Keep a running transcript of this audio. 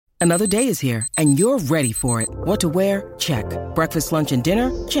Another day is here, and you're ready for it. What to wear? Check. Breakfast, lunch, and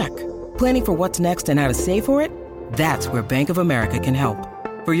dinner? Check. Planning for what's next and how to save for it? That's where Bank of America can help.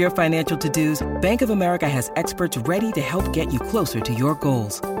 For your financial to-dos, Bank of America has experts ready to help get you closer to your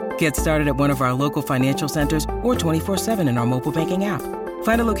goals. Get started at one of our local financial centers or 24/7 in our mobile banking app.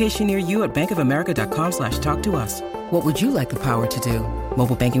 Find a location near you at bankofamerica.com/talktous. What would you like the power to do?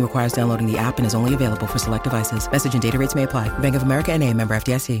 Mobile banking requires downloading the app and is only available for select devices. Message and data rates may apply. Bank of America N.A., member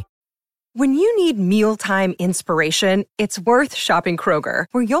FDIC. When you need mealtime inspiration, it's worth shopping Kroger,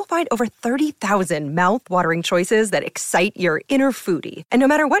 where you'll find over 30,000 mouth-watering choices that excite your inner foodie. And no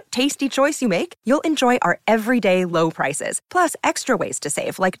matter what tasty choice you make, you'll enjoy our everyday low prices, plus extra ways to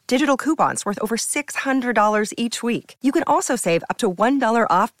save, like digital coupons worth over $600 each week. You can also save up to $1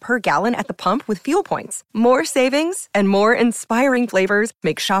 off per gallon at the pump with fuel points. More savings and more inspiring flavors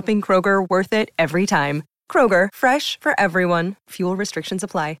make shopping Kroger worth it every time. Kroger, fresh for everyone. Fuel restrictions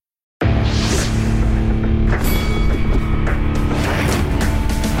apply.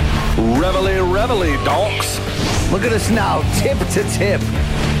 Reveille, reveille, donks. Look at us now, tip to tip.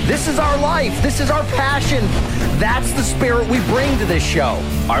 This is our life. This is our passion. That's the spirit we bring to this show.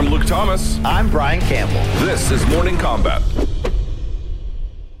 I'm Luke Thomas. I'm Brian Campbell. This is Morning Combat.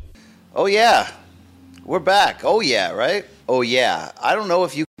 Oh, yeah. We're back. Oh, yeah, right? Oh, yeah. I don't know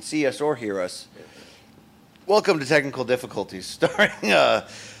if you can see us or hear us. Welcome to Technical Difficulties, starring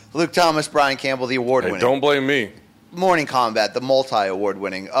Luke Thomas, Brian Campbell, the award-winning. Hey, don't blame me. Morning Combat, the multi-award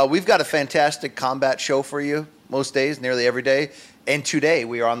winning. We've got a fantastic combat show for you most days, nearly every day. And today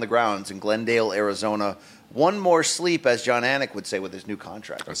we are on the grounds in Glendale, Arizona. One more sleep, as John Anik would say, with his new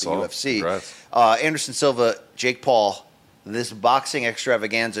contract with the UFC. Anderson Silva, Jake Paul, this boxing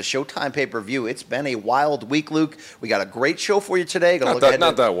extravaganza, Showtime pay-per-view. It's been a wild week, Luke. We got a great show for you today.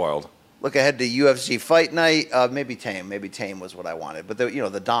 Not that wild. Look ahead to UFC Fight Night. Maybe tame. Maybe tame was what I wanted. But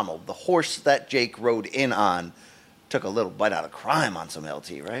the Donald, the horse that Jake rode in on, took a little bite out of crime on some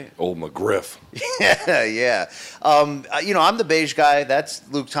LT, right? Old McGriff. Yeah. I'm the beige guy. That's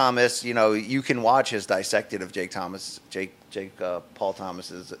Luke Thomas. You can watch his dissected of Paul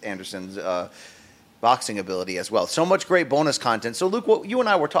Thomas's, Anderson's boxing ability as well. So much great bonus content. So, Luke, what you and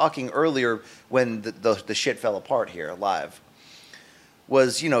I were talking earlier when the shit fell apart here live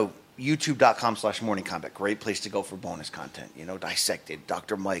was, youtube.com/Morning Combat. Great place to go for bonus content. Dissected,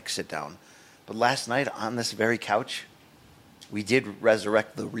 Dr. Mike, sit down. But last night on this very couch, we did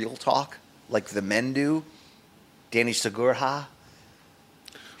resurrect the real talk, like the men do. Danny Segura.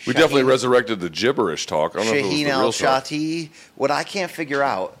 We definitely resurrected the gibberish talk. I don't know if it was the real talk. Shaheen Al-Shati. What I can't figure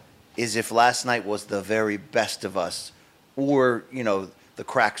out is if last night was the very best of us, or, the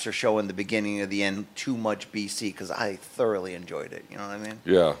cracks are showing the beginning of the end, too much BC, because I thoroughly enjoyed it. You know what I mean?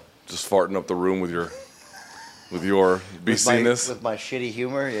 Yeah, just farting up the room with your BC-ness. With my shitty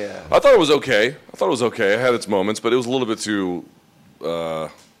humor, yeah. I thought it was okay. It had its moments, but it was a little bit too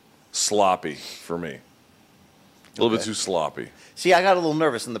sloppy for me. A little bit too sloppy. See, I got a little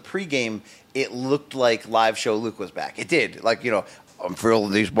nervous. In the pregame, it looked like live show Luke was back. It did. I'm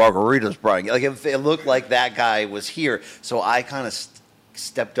feeling these margaritas, Brian. It looked like that guy was here. So I kind of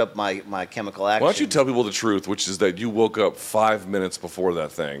stepped up my chemical action. Why don't you tell people the truth, which is that you woke up 5 minutes before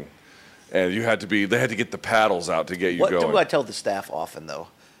that thing. And they had to get the paddles out to get you going. What do I tell the staff often, though?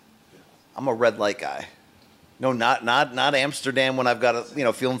 I'm a red light guy. No, not Amsterdam when I've got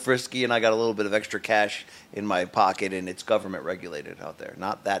feeling frisky and I got a little bit of extra cash in my pocket and it's government regulated out there.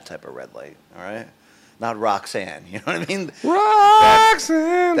 Not that type of red light, all right? Not Roxanne, you know what I mean?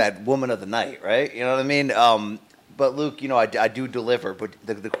 Roxanne! That woman of the night, right? You know what I mean? But, Luke, I do deliver, but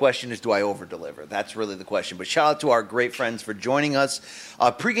the question is, do I over-deliver? That's really the question. But shout out to our great friends for joining us.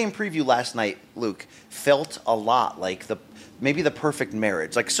 Pre-game preview last night, Luke, felt a lot like maybe the perfect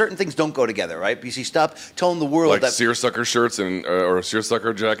marriage. Like, certain things don't go together, right? BC, stop telling the world like that... seersucker shirts or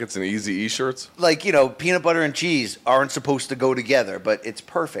seersucker jackets and Eazy-E shirts? Like, peanut butter and cheese aren't supposed to go together, but it's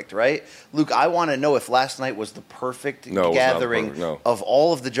perfect, right? Luke, I want to know if last night was the perfect gathering of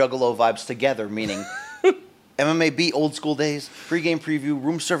all of the Juggalo vibes together, meaning... MMA Beat Old School Days, pregame preview,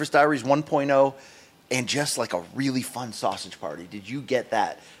 Room Service Diaries 1.0, and just like a really fun sausage party. Did you get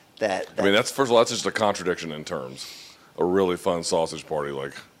that? I mean, that's just a contradiction in terms. A really fun sausage party.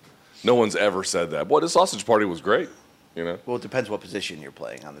 Like, no one's ever said that. Boy, this sausage party was great, Well, it depends what position you're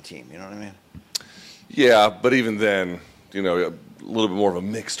playing on the team, you know what I mean? Yeah, but even then, a little bit more of a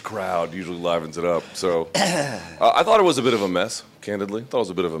mixed crowd usually livens it up. So I thought it was a bit of a mess, candidly. I thought it was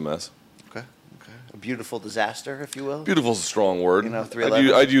a bit of a mess. A beautiful disaster, if you will. Beautiful is a strong word.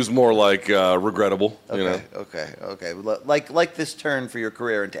 311. I'd use more like regrettable. Okay. Like this turn for your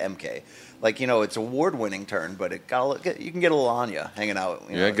career into MK. It's award-winning turn, but you can get a little on you hanging out.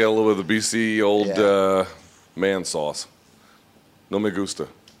 Get a little bit of the BC old man sauce. No me gusta.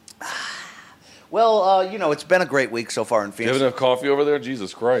 Well, it's been a great week so far in Phoenix. You have enough coffee over there?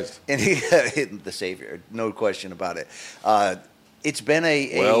 Jesus Christ. And the savior, no question about it. It's been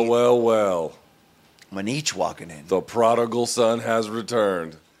a Well. Manich walking in. The prodigal son has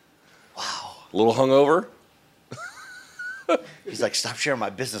returned. Wow. A little hungover? He's like, stop sharing my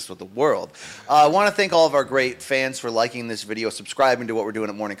business with the world. I want to thank all of our great fans for liking this video, subscribing to what we're doing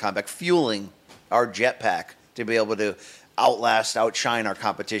at Morning Comeback, fueling our jetpack to be able to outshine our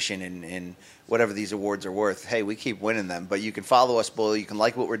competition in whatever these awards are worth. Hey, we keep winning them, but you can follow us below. You can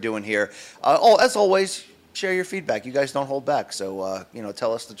like what we're doing here. As always, share your feedback. You guys don't hold back, so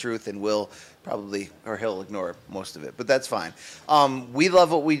tell us the truth, and he'll ignore most of it, but that's fine. We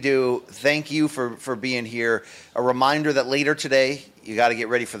love what we do. Thank you for being here. A reminder that later today, you got to get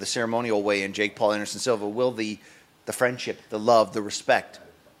ready for the ceremonial weigh-in. Jake Paul Anderson Silva. Will the friendship, the love, the respect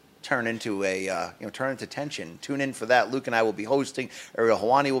turn into tension? Tune in for that. Luke and I will be hosting. Ariel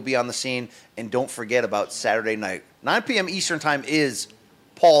Helwani will be on the scene, and don't forget about Saturday night, 9 p.m. Eastern time is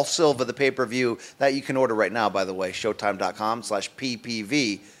Paul Silva, the pay-per-view that you can order right now, by the way,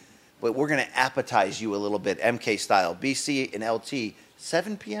 Showtime.com/PPV. But we're going to appetize you a little bit, MK style. BC and LT,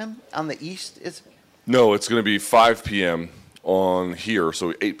 7 p.m. on the East? No, it's going to be 5 p.m. on here,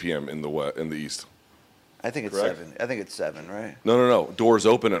 so 8 p.m. in the East. I think it's Correct? 7. I think it's 7, right? No. Doors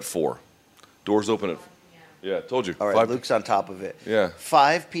open at 4. Doors open at... Yeah, I told you. All right, 5 Luke's on top of it. Yeah.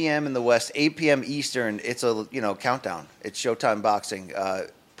 5 p.m. in the West, 8 p.m. Eastern. It's a countdown. It's Showtime Boxing.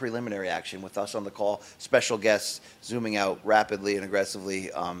 Preliminary action with us on the call. Special guests zooming out rapidly and aggressively.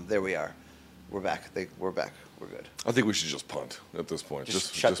 There we are. We're back. We're back. We're good. I think we should just punt at this point.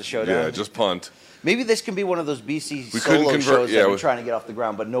 Just shut the show down? Yeah, just punt. Maybe this can be one of those BC We couldn't solo convert- shows yeah, that we- I'm trying to get off the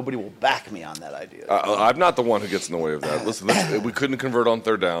ground, but nobody will back me on that idea. I'm not the one who gets in the way of that. Listen, we couldn't convert on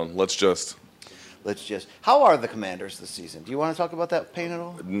third down. Let's just How are the Commanders this season? Do you want to talk about that pain at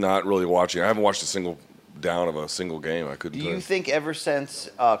all? not really watching. I haven't watched a single down of a single game. I couldn't Do tell you think ever since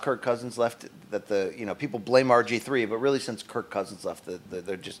Kirk Cousins left that people blame RG3, but really since Kirk Cousins left,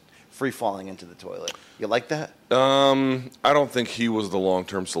 they're just free falling into the toilet? You like that? I don't think he was the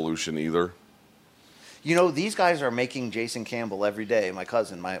long-term solution either. These guys are making Jason Campbell every day, my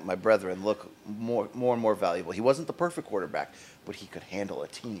cousin, my brethren, look more and more valuable. He wasn't the perfect quarterback, but he could handle a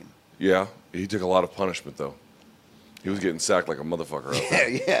team. Yeah, he took a lot of punishment, though. He was getting sacked like a motherfucker out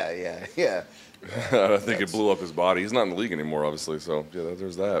there. Yeah. I think it blew up his body. He's not in the league anymore, obviously, so yeah,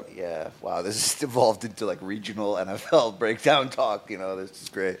 there's that. Yeah, wow, this has evolved into regional NFL breakdown talk. This is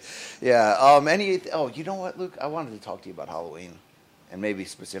great. Yeah. You know what, Luke? I wanted to talk to you about Halloween, and maybe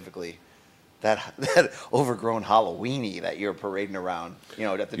specifically that overgrown Halloweenie that you're parading around.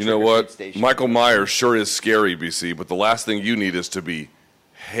 At the You know what? station. Michael Myers sure is scary, BC, but the last thing you need is to be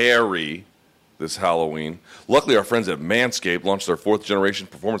hairy this Halloween. Luckily, our friends at Manscaped launched their 4th generation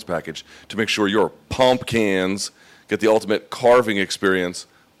performance package to make sure your pumpkins get the ultimate carving experience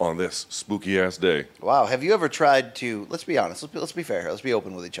on this spooky ass day. Wow, have you ever tried to? Let's be honest. Let's be fair here. Let's be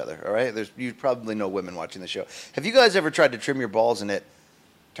open with each other. All right. You probably know women watching the show. Have you guys ever tried to trim your balls and it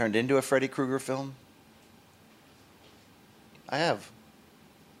turned into a Freddy Krueger film? I have.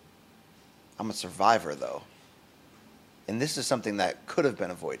 I'm a survivor, though. And this is something that could have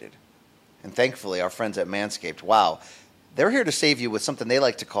been avoided. And thankfully, our friends at Manscaped, wow, they're here to save you with something they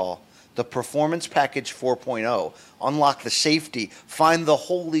like to call the Performance Package 4.0. Unlock the safety, find the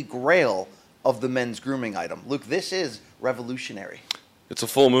holy grail of the men's grooming item. Luke, this is revolutionary. It's a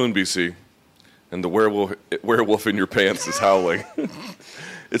full moon, BC, and the werewolf in your pants is howling.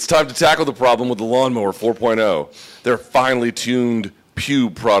 It's time to tackle the problem with the Lawnmower 4.0. Their finely tuned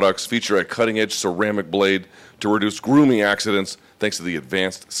pube products feature a cutting-edge ceramic blade to reduce grooming accidents thanks to the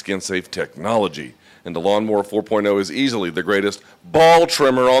advanced skin-safe technology. And the Lawnmower 4.0 is easily the greatest ball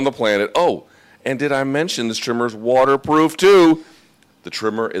trimmer on the planet. Oh, and did I mention this trimmer is waterproof too? The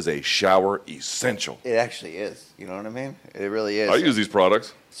trimmer is a shower essential. It actually is. You know what I mean? It really is. I use these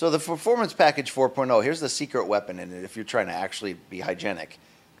products. So the Performance Package 4.0, here's the secret weapon in it if you're trying to actually be hygienic.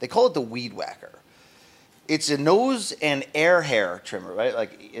 They call it the Weed Whacker. It's a nose and air hair trimmer, right?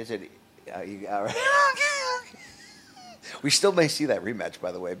 We still may see that rematch,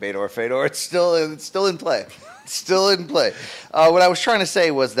 by the way, Bader Fedor. It's still in play. It's still in play. What I was trying to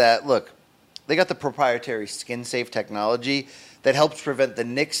say was that, look, they got the proprietary skin-safe technology that helps prevent the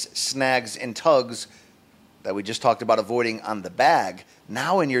nicks, snags, and tugs that we just talked about avoiding on the bag,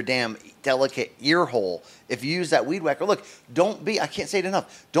 now in your damn delicate ear hole, if you use that weed whacker, look, don't be, I can't say it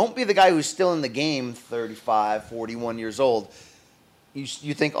enough, don't be the guy who's still in the game, 35, 41 years old.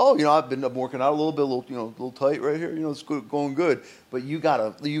 You think, oh, I've been working out a little bit, a little tight right here, it's going good. But you got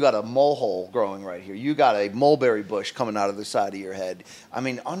a mole hole growing right here. You got a mulberry bush coming out of the side of your head. I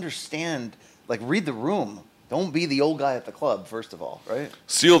mean, understand, read the room. Don't be the old guy at the club, first of all, right?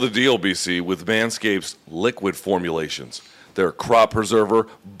 Seal the deal, BC, with Manscaped's liquid formulations. Their crop preserver,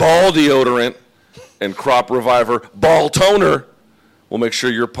 ball deodorant, and crop reviver, ball toner will make sure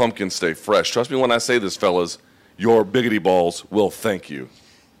your pumpkins stay fresh. Trust me when I say this, fellas, your biggity balls will thank you.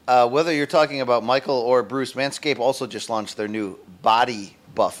 Whether you're talking about Michael or Bruce, Manscaped also just launched their new Body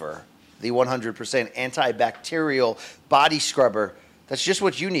Buffer, the 100% antibacterial body scrubber. That's just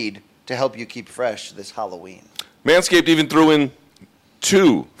what you need to help you keep fresh this Halloween. Manscaped even threw in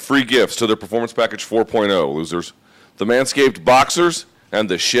 2 free gifts to their Performance Package 4.0, losers. The Manscaped Boxers and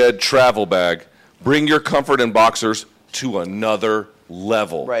the Shed Travel Bag. Bring your comfort in boxers to another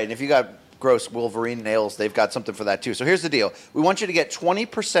level. Right, and if you got gross Wolverine nails, they've got something for that too. So here's the deal. We want you to get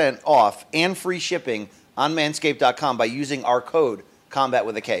 20% off and free shipping on manscaped.com by using our code, Combat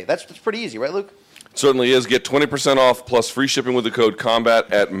with a K. That's pretty easy, right, Luke? It certainly is. Get 20% off plus free shipping with the code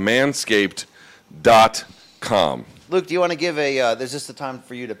COMBAT at manscaped.com. Luke, do you want to give is this the time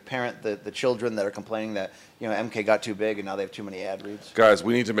for you to parent the children that are complaining that, MK got too big and now they have too many ad reads? Guys,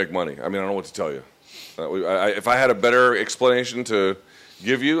 we need to make money. I mean, I don't know what to tell you. If I had a better explanation to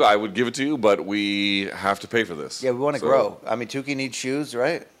give you, I would give it to you, but we have to pay for this. Yeah, we want to grow. I mean, Tukey needs shoes,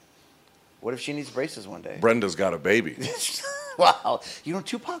 right? What if she needs braces one day? Brenda's got a baby. Wow.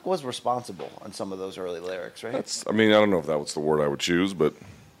 Tupac was responsible on some of those early lyrics, right? I don't know if that was the word I would choose, but...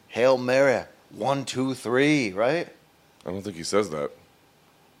 Hail Mary, 1, 2, 3, right? I don't think he says that.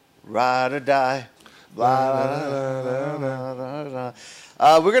 Ride or die. We're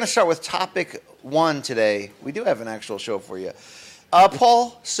going to start with topic 1 today. We do have an actual show for you.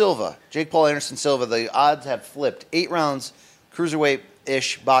 Paul Silva, Jake Paul Anderson Silva, the odds have flipped. 8 rounds,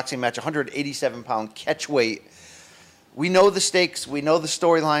 cruiserweight-ish boxing match, 187-pound catch weight. We know the stakes. We know the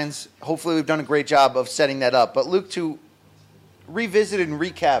storylines. Hopefully we've done a great job of setting that up. But, Luke, to revisit and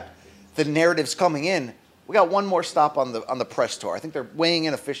recap the narratives coming in, we got one more stop on the press tour. I think they're weighing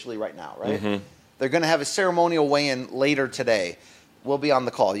in officially right now, right? Mm-hmm. They're going to have a ceremonial weigh-in later today. We'll be on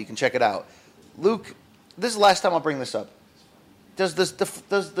the call. You can check it out. Luke, this is the last time I'll bring this up. Does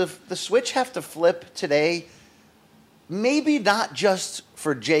the switch have to flip today? Maybe not just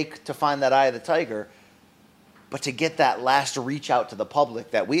for Jake to find that eye of the tiger, but to get that last reach out to the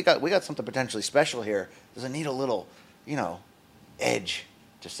public that we got something potentially special here. Does it need a little, edge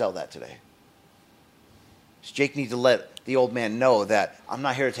to sell that today? Does Jake need to let the old man know that I'm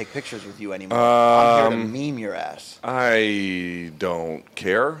not here to take pictures with you anymore? I'm here to meme your ass. I don't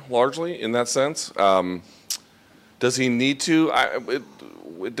care, largely, in that sense. Does he need to?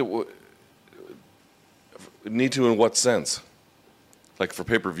 Need to in what sense? Like for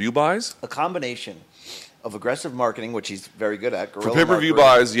pay-per-view buys? A combination of aggressive marketing, which he's very good at. For pay-per-view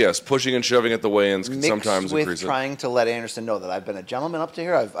buys, yes. Pushing and shoving at the weigh-ins can sometimes increase it. Mixed with trying to let Anderson know that I've been a gentleman up to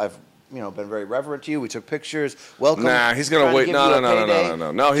here. I've been very reverent to you. We took pictures. Welcome. Nah, he's going to wait.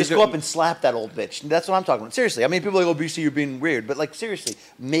 No. Just go up and slap that old bitch. That's what I'm talking about. Seriously. I mean, people are like, oh, BC, you're being weird. But, seriously,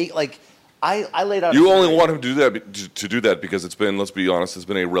 I laid out. You only want him to do that because it's been, let's be honest, it's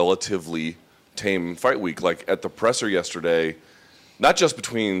been a relatively tame fight week. Like at the presser yesterday, not just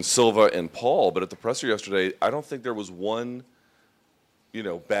between Silva and Paul, but at the presser yesterday, I don't think there was one,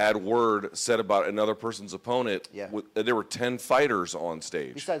 bad word said about another person's opponent. Yeah. There were 10 fighters on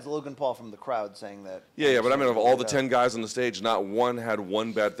stage. Besides Logan Paul from the crowd saying that. Yeah, but of all the 10 guys on the stage, not one had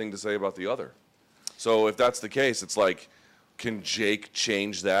one bad thing to say about the other. So if that's the case, it's like, can Jake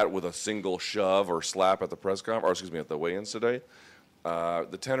change that with a single shove or slap at the press conference, at the weigh-ins today?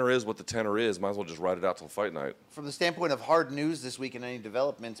 The tenor is what the tenor is. Might as well just ride it out till fight night. From the standpoint of hard news this week and any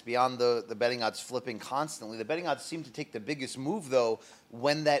developments beyond the betting odds flipping constantly, the betting odds seem to take the biggest move, though,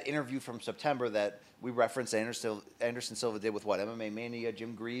 when that interview from September that we referenced Anderson Silva did with MMA Mania,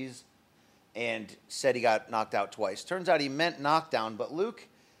 Jim Grease, and said he got knocked out twice. Turns out he meant knockdown. But, Luke,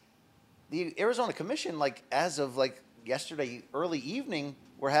 the Arizona Commission, as of yesterday early evening,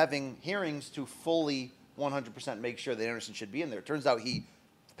 we're having hearings to fully 100% make sure that Anderson should be in there. Turns out he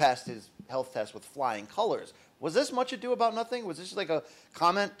passed his health test with flying colors. Was this much ado about nothing? Was this just like a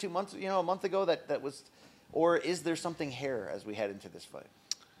comment a month ago that was, or is there something here as we head into this fight?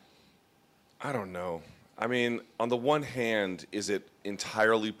 I don't know. I mean, on the one hand, is it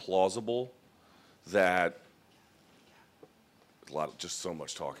entirely plausible that just so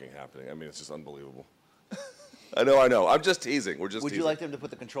much talking happening? I mean, it's just unbelievable. I know. I'm just teasing. We're just Would teasing. you like them to put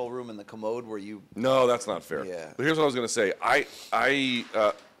the control room in the commode where you? No, that's not fair. Yeah. But here's what I was going to say.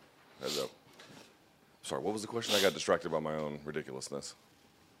 Hello. Sorry, what was the question? I got distracted by my own ridiculousness.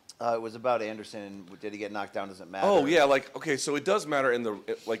 It was about Anderson. Did he get knocked down? Does it matter? Oh yeah, okay, so it does matter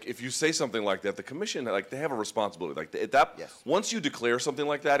if you say something like that, the commission they have a responsibility. Yes. Once you declare something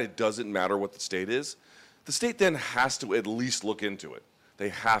like that, it doesn't matter what the state is. The state then has to at least look into it. They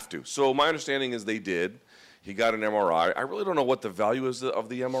have to. So my understanding is they did. He got an MRI. I really don't know what the value is of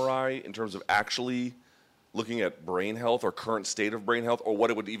the MRI in terms of actually looking at brain health or current state of brain health, or what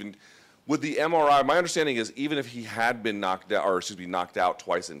it would even. With the MRI, my understanding is even if he had been knocked out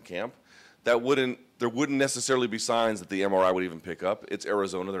twice in camp, there wouldn't necessarily be signs that the MRI would even pick up. It's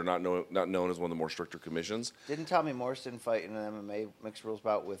Arizona; they're not known as one of the more stricter commissions. Didn't Tommy Morrison fight in an MMA mixed rules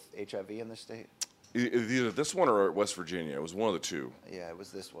bout with HIV in this state? Either this one or West Virginia. It was one of the two. Yeah, it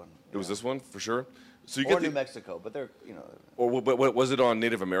was this one. It was this one for sure. So you Or get New Mexico, but they're but was it on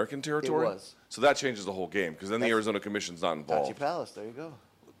Native American territory? It was. So that changes the whole game because then the That's- Arizona Commission's not involved. Tachi Palace. There you go.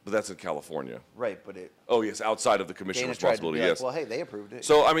 But that's in California. Right, but it. Oh yes, outside of the commission Dana tried to be responsibility. like, Yes. well, hey, they approved it.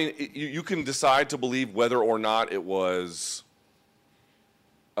 So I mean, you can decide to believe whether or not it was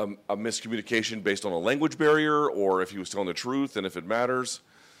a miscommunication based on a language barrier, or if he was telling the truth, and if it matters.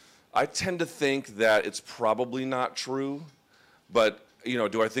 I tend to think that it's probably not true, but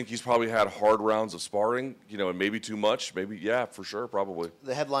do I think he's probably had hard rounds of sparring? And maybe too much. Maybe yeah, for sure, probably.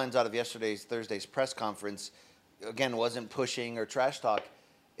 The headlines out of Thursday's press conference, again, wasn't pushing or trash talk.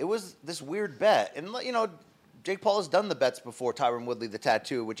 It was this weird bet. And, Jake Paul has done the bets before. Tyron Woodley, the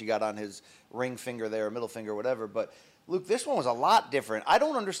tattoo, which he got on his ring finger there, middle finger, whatever. But, Luke, this one was a lot different. I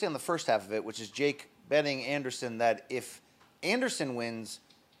don't understand the first half of it, which is Jake betting Anderson that if Anderson wins,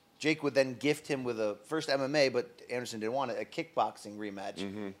 Jake would then gift him with a first MMA, but Anderson didn't want it, a kickboxing rematch.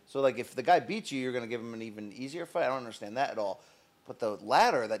 Mm-hmm. So, if the guy beats you, you're going to give him an even easier fight. I don't understand that at all. But the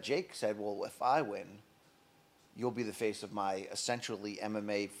latter that Jake said, well, if I win, you'll be the face of my essentially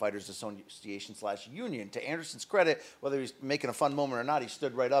MMA Fighters Association / union. To Anderson's credit, whether he's making a fun moment or not, he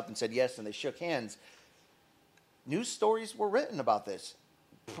stood right up and said yes, and they shook hands. News stories were written about this.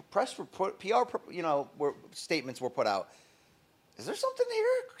 Press report, PR, statements were put out. Is there something here?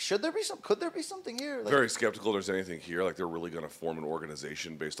 Could there be something here? Very skeptical there's anything here. They're really going to form an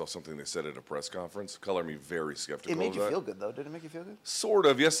organization based off something they said at a press conference. Color me very skeptical. It made of you that. feel good, though. Did it make you feel good? Sort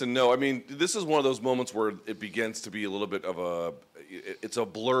of, yes and no. I mean, this is one of those moments where it begins to be a little bit of it's a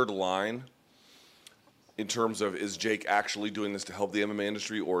blurred line in terms of, is Jake actually doing this to help the MMA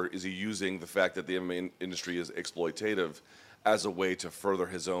industry, or is he using the fact that the MMA industry is exploitative as a way to further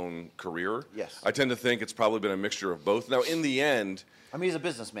his own career? Yes. I tend to think it's probably been a mixture of both. Now, in the end, I mean, he's a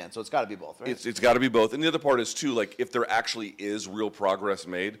businessman, so it's got to be both, right? it's got to be both. And the other part is, too, if there actually is real progress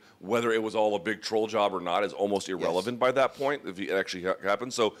made, whether it was all a big troll job or not is almost irrelevant by that point, if it actually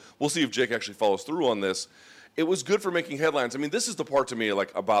happens. So we'll see if Jake actually follows through on this. It was good for making headlines. I mean, this is the part to me,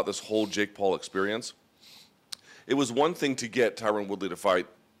 about this whole Jake Paul experience. It was one thing to get Tyron Woodley to fight,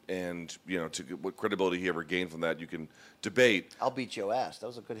 and to what credibility he ever gained from that, you can debate. I'll beat your ass. That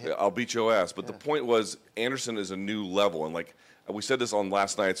was a good hit. I'll beat your ass. But the point was, Anderson is a new level. And we said this on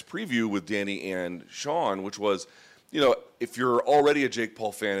last night's preview with Danny and Sean, which was, if you're already a Jake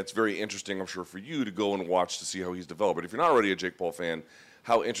Paul fan, it's very interesting, I'm sure, for you to go and watch to see how he's developed. But if you're not already a Jake Paul fan,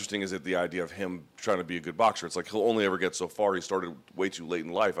 how interesting is it, the idea of him trying to be a good boxer? It's he'll only ever get so far. He started way too late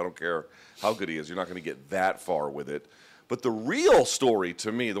in life. I don't care how good he is. You're not going to get that far with it. But the real story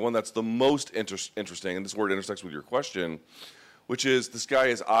to me, the one that's the most interesting, and this word intersects with your question, which is this guy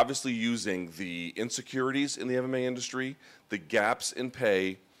is obviously using the insecurities in the MMA industry, the gaps in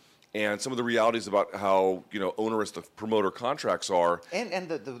pay, and some of the realities about how onerous the promoter contracts are. And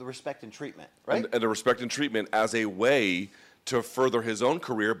the respect and treatment, right? And the respect and treatment as a way to further his own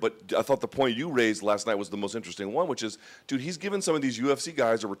career. But I thought the point you raised last night was the most interesting one, which is, dude, he's given some of these UFC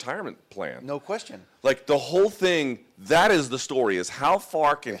guys a retirement plan. No question. The whole thing, that is the story, is how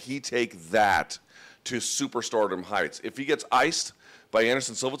far can he take that to superstardom heights? If he gets iced by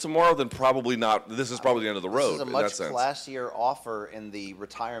Anderson Silva tomorrow, then probably not. This is probably the end of the road. This is a in much that sense. classier offer in the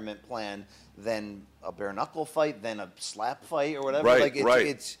retirement plan than a bare knuckle fight, than a slap fight or whatever. Right, right.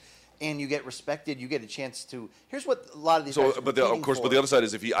 It's and you get respected. You get a chance to. Here's what a lot of these. guys are But competing but the other side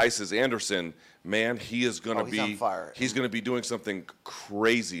is, if he ices Anderson, man, he is going to he's be on fire. He's going to be doing something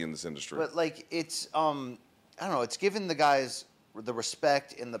crazy in this industry. But it's I don't know. It's giving the guys the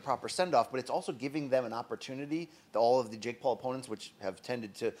respect and the proper send off, but it's also giving them an opportunity. All of the Jake Paul opponents, which have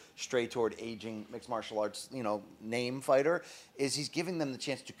tended to stray toward aging mixed martial arts, name fighter, is he's giving them the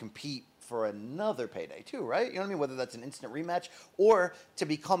chance to compete for another payday too, right? You know what I mean? Whether that's an instant rematch or to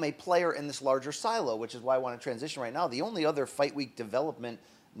become a player in this larger silo, which is why I want to transition right now. The only other Fight Week development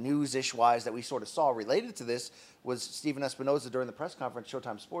news-ish wise that we sort of saw related to this was Steven Espinoza during the press conference,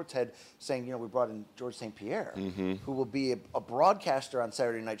 Showtime Sports head, saying, we brought in George St. Pierre, who will be a broadcaster on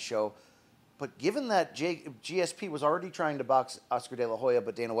Saturday Night Show. But given that GSP was already trying to box Oscar De La Hoya,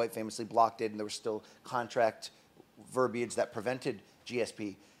 but Dana White famously blocked it, and there was still contract verbiage that prevented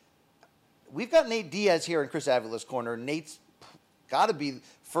GSP, we've got Nate Diaz here in Chris Avila's corner. Nate's got to be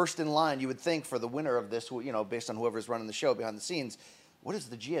first in line, you would think, for the winner of this, based on whoever's running the show behind the scenes. What does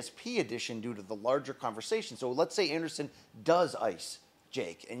the GSP addition do to the larger conversation? So let's say Anderson does ice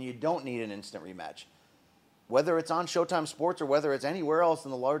Jake, and you don't need an instant rematch. Whether it's on Showtime Sports or whether it's anywhere else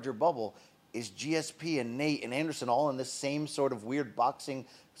in the larger bubble, is GSP and Nate and Anderson all in this same sort of weird boxing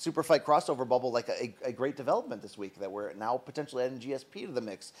super fight crossover bubble like a great development this week that we're now potentially adding GSP to the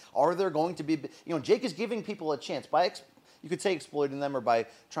mix? Are there going to be, Jake is giving people a chance by you could say exploiting them or by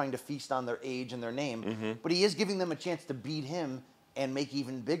trying to feast on their age and their name, but he is giving them a chance to beat him and make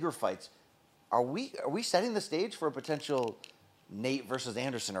even bigger fights. Are we setting the stage for a potential Nate versus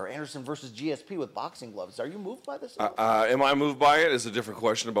Anderson or Anderson versus GSP with boxing gloves? Are you moved by this? Am I moved by it? Is a different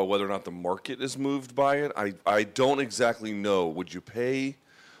question about whether or not the market is moved by it. I don't exactly know. Would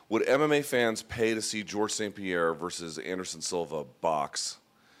MMA fans pay to see George St. Pierre versus Anderson Silva box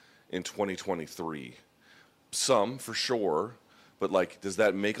in 2023? Some, for sure. But, does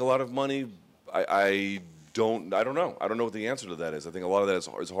that make a lot of money? I don't know. I don't know what the answer to that is. I think a lot of that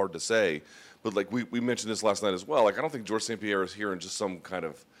is hard to say. But we mentioned this last night as well. I don't think George St. Pierre is here in just some kind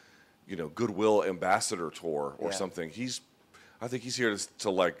of, goodwill ambassador tour or something. I think he's here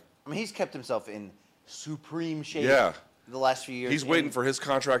to he's kept himself in supreme shape the last few years. He's waiting for his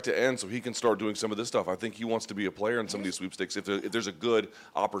contract to end so he can start doing some of this stuff. I think he wants to be a player in some of these sweepstakes if there's a good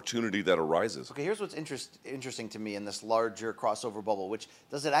opportunity that arises. Okay, here's what's interesting to me in this larger crossover bubble, which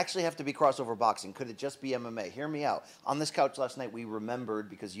does it actually have to be crossover boxing? Could it just be MMA? Hear me out. On this couch last night, we remembered,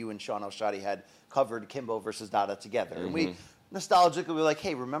 because you and Sean El-Shadi had covered Kimbo versus Dada together. And we nostalgically were like,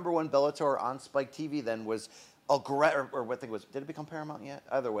 hey, remember when Bellator on Spike TV then was or what thing was, did it become Paramount yet?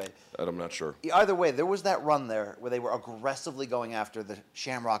 Either way. I'm not sure. Either way, there was that run there where they were aggressively going after the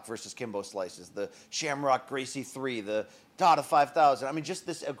Shamrock versus Kimbo slices, the Shamrock Gracie 3, the Dada 5000. Just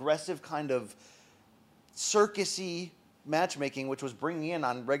this aggressive kind of circusy matchmaking, which was bringing in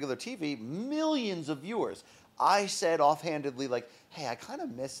on regular TV millions of viewers. I said offhandedly, hey, I kind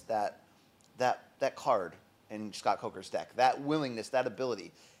of missed that card in Scott Coker's deck, that willingness, that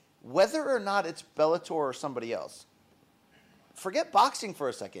ability. Whether or not it's Bellator or somebody else, forget boxing for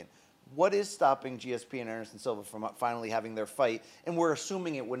a second. What is stopping GSP and Anderson Silva from finally having their fight? And we're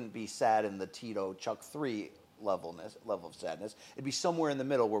assuming it wouldn't be sad in the Tito Chuck 3 level of sadness. It'd be somewhere in the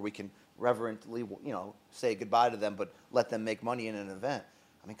middle where we can reverently, say goodbye to them, but let them make money in an event.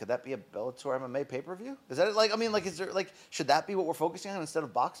 Could that be a Bellator MMA pay-per-view? Is that is there should that be what we're focusing on instead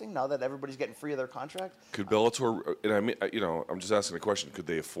of boxing now that everybody's getting free of their contract? Could Bellator, and I'm just asking a question, could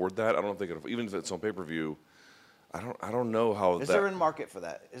they afford that? I don't think even if it's on pay-per-view, I don't know how Is there a market for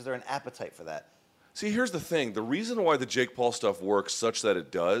that? Is there an appetite for that? See, here's the thing. The reason why the Jake Paul stuff works such that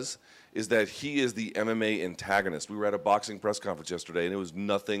it does is that he is the MMA antagonist. We were at a boxing press conference yesterday, and it was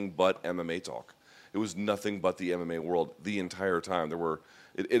nothing but MMA talk. It was nothing but the MMA world the entire time.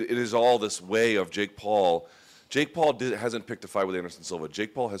 It is all this way of Jake Paul. Jake Paul hasn't picked a fight with Anderson Silva.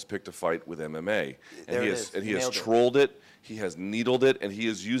 Jake Paul has picked a fight with MMA, and he has trolled it. He has needled it, and he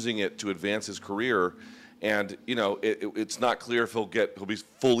is using it to advance his career. And it's not clear if he'll be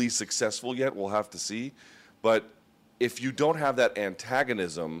fully successful yet. We'll have to see. But if you don't have that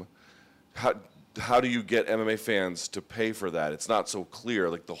antagonism, how do you get MMA fans to pay for that? It's not so clear.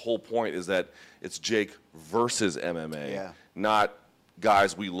 The whole point is that it's Jake versus MMA, not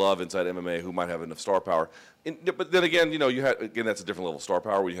guys we love inside MMA who might have enough star power. But then again, that's a different level of star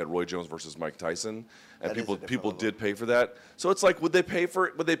power where you had Roy Jones versus Mike Tyson, and people did pay for that. So it's would they pay for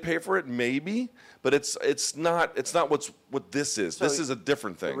it? Would they pay for it? Maybe, but it's not what this is. So this is a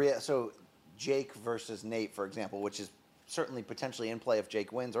different thing. So Jake versus Nate, for example, which is certainly potentially in play if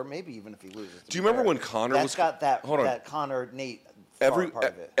Jake wins, or maybe even if he loses. Do you remember when Conor was? That's got that Conor Nate. Part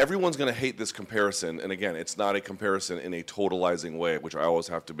of it. Everyone's going to hate this comparison, and again, it's not a comparison in a totalizing way, which I always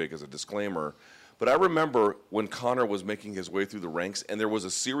have to make as a disclaimer. But I remember when Conor was making his way through the ranks, and there was a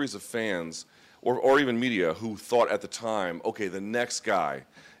series of fans, or even media, who thought at the time, okay, the next guy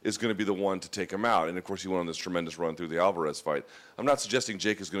is going to be the one to take him out. And of course, he went on this tremendous run through the Alvarez fight. I'm not suggesting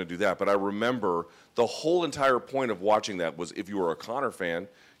Jake is going to do that, but I remember the whole entire point of watching that was if you were a Conor fan,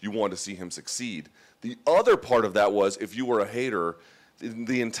 you wanted to see him succeed. The other part of that was if you were a hater,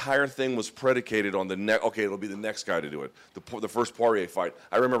 the entire thing was predicated on okay, it'll be the next guy to do it. The first Poirier fight.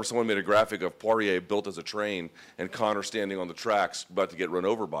 I remember someone made a graphic of Poirier built as a train and Conor standing on the tracks about to get run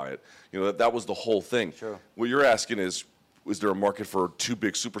over by it. That was the whole thing. Sure. What you're asking is there a market for two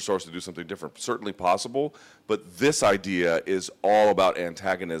big superstars to do something different? Certainly possible, but this idea is all about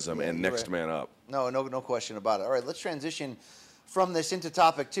antagonism and next man up. No question about it. All right, let's transition from this into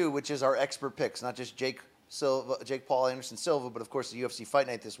topic 2, which is our expert picks, not just Jake Paul, Anderson Silva, but of course the UFC Fight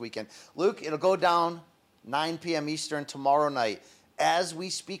Night this weekend. Luke, it'll go down 9 p.m. Eastern tomorrow night. As we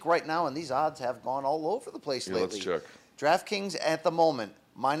speak right now, and these odds have gone all over the place lately. Let's check. DraftKings at the moment,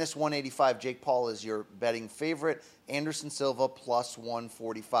 minus 185. Jake Paul is your betting favorite. Anderson Silva plus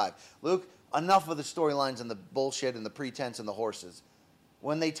 145. Luke, enough of the storylines and the bullshit and the pretense and the horses.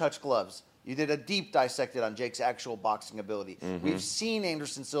 When they touch gloves, you did a deep dissected on Jake's actual boxing ability. Mm-hmm. We've seen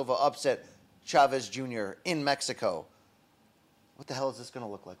Anderson Silva upset Chavez Jr. in Mexico. What the hell is this going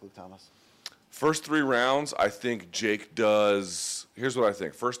to look like, Luke Thomas? First 3 rounds, I think Jake does. Here's what I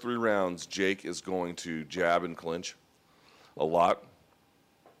think. First 3 rounds, Jake is going to jab and clinch a lot.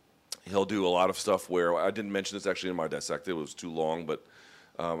 He'll do a lot of stuff where I didn't mention this actually in my dissect. It was too long, but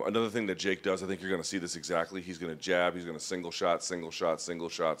another thing that Jake does, I think you're going to see this exactly. He's going to jab. He's going to single shot,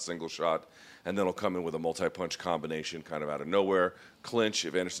 and then he'll come in with a multi-punch combination kind of out of nowhere. Clinch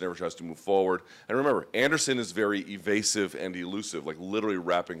if Anderson ever tries to move forward. And remember, Anderson is very evasive and elusive, like literally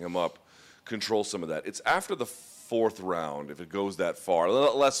wrapping him up, control some of that. It's after the 4th round, if it goes that far,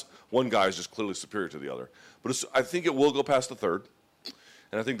 unless one guy is just clearly superior to the other. But I think it will go past the 3rd.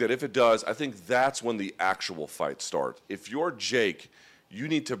 And I think that if it does, I think that's when the actual fights start. If you're Jake, you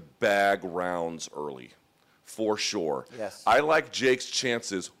need to bag rounds early, for sure. Yes. I like Jake's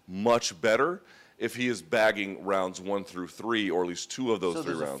chances much better if he is bagging rounds 1 through 3, or at least 2 of those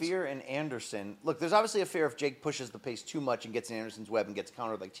 3 rounds. So there's a fear in Anderson. Look, there's obviously a fear if Jake pushes the pace too much and gets in Anderson's web and gets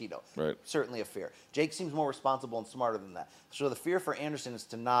countered like Tito. Right. Certainly a fear. Jake seems more responsible and smarter than that. So the fear for Anderson is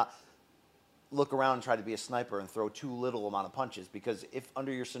to not look around and try to be a sniper and throw too little amount of punches, because if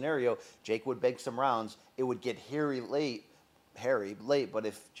under your scenario Jake would beg some rounds, it would get hairy late, but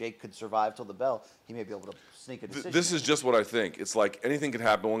if Jake could survive till the bell, he may be able to sneak a decision. This is just what I think. It's like anything could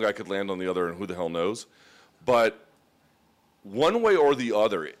happen. One guy could land on the other, and who the hell knows? But one way or the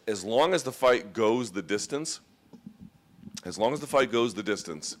other, as long as the fight goes the distance,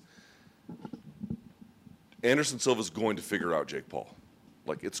 Anderson Silva's going to figure out Jake Paul.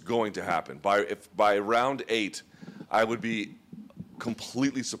 Like, it's going to happen. By round 8, I would be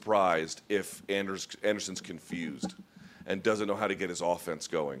completely surprised if Anderson's confused and doesn't know how to get his offense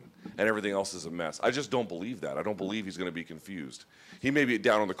going, and everything else is a mess. I just don't believe that. I don't believe he's going to be confused. He may be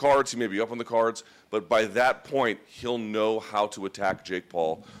down on the cards, he may be up on the cards, but by that point, he'll know how to attack Jake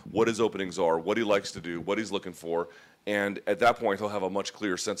Paul, what his openings are, what he likes to do, what he's looking for, and at that point, he'll have a much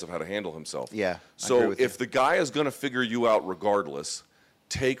clearer sense of how to handle himself. Yeah. So if the guy is going to figure you out regardless,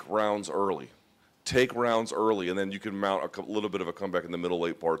 take rounds early. And then you can mount a little bit of a comeback in the middle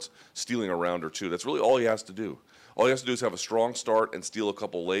late parts, stealing a round or 2. That's really all he has to do. All he has to do is have a strong start and steal a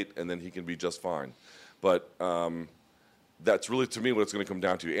couple late, and then he can be just fine. But that's really, to me, what it's going to come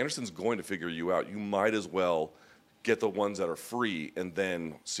down to. Anderson's going to figure you out. You might as well get the ones that are free and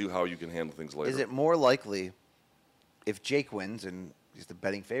then see how you can handle things later. Is it more likely if Jake wins, and he's the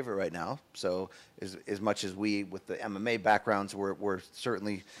betting favorite right now, so as much as we, with the MMA backgrounds, we're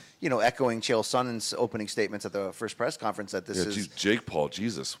certainly, echoing Chael Sonnen's opening statements at the first press conference that this is... Jake Paul,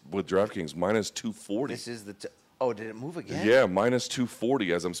 Jesus, with DraftKings, minus 240. This is the... Oh, did it move again? Yeah, minus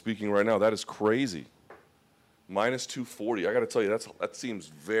 240 as I'm speaking right now. That is crazy. Minus 240. I got to tell you, that seems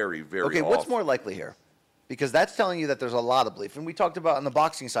very, very Okay, off. what's more likely here? Because that's telling you that there's a lot of belief. And we talked about on the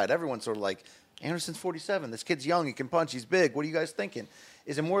boxing side, everyone's sort of like, Anderson's 47. This kid's young. He can punch. He's big. What are you guys thinking?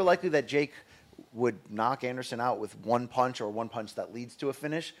 Is it more likely that Jake would knock Anderson out with one punch, or one punch that leads to a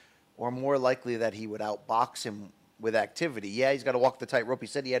finish, or more likely that he would outbox him with activity? Yeah, he's got to walk the tightrope. He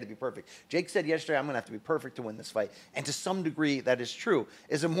said he had to be perfect. Jake said yesterday, I'm going to have to be perfect to win this fight. And to some degree, that is true.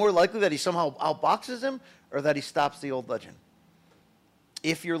 Is it more likely that he somehow outboxes him, or that he stops the old legend?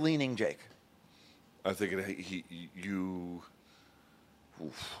 If you're leaning Jake. I think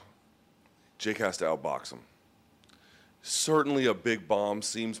Jake has to outbox him. Certainly a big bomb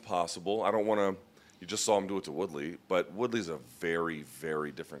seems possible. I don't want to... You just saw him do it to Woodley, but Woodley's a very,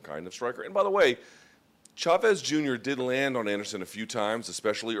 very different kind of striker. And by the way, Chavez Jr. did land on Anderson a few times,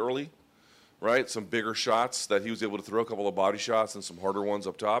 especially early, right? Some bigger shots that he was able to throw, a couple of body shots and some harder ones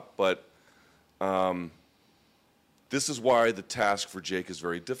up top. But this is why the task for Jake is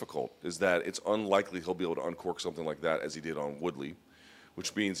very difficult, is that it's unlikely he'll be able to uncork something like that as he did on Woodley,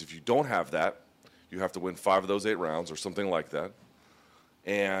 which means if you don't have that, you have to win 5 of those 8 rounds or something like that.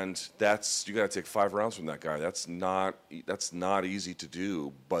 And you got to take 5 rounds from that guy. That's not easy to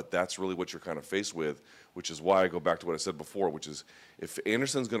do, but that's really what you're kind of faced with, which is why I go back to what I said before, which is if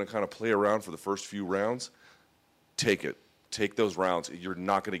Anderson's going to kind of play around for the first few rounds, take it. Take those rounds. You're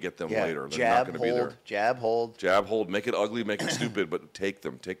not going to get them later. They're not going to be there. Jab, hold. Jab, hold. Make it ugly, make it stupid, but take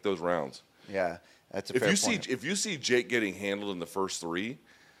them. Take those rounds. Yeah, that's a fair point. If you see Jake getting handled in the first 3,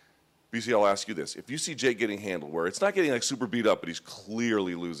 BC, I'll ask you this. If you see Jake getting handled, where it's not getting like super beat up, but he's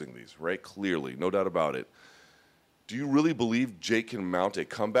clearly losing these, right? Clearly, no doubt about it. Do you really believe Jake can mount a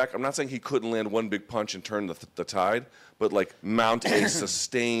comeback? I'm not saying he couldn't land one big punch and turn the tide, but like mount a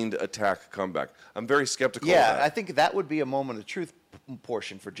sustained attack comeback. I'm very skeptical of that. I think that would be a moment of truth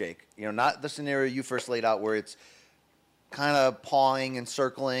portion for Jake. Not the scenario you first laid out where it's kind of pawing and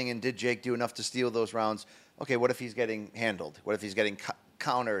circling, and did Jake do enough to steal those rounds? Okay, what if he's getting handled? What if he's getting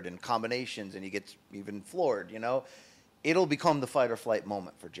countered and combinations and he gets even floored? It'll become the fight or flight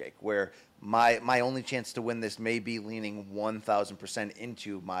moment for Jake, where my only chance to win this may be leaning 1,000%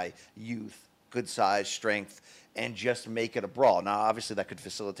 into my youth, good size, strength, and just make it a brawl. Now, obviously, that could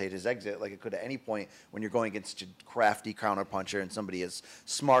facilitate his exit, like it could at any point when you're going against a crafty counterpuncher and somebody as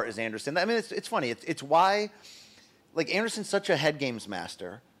smart as Anderson. I mean, it's funny. It's why, like, Anderson's such a head games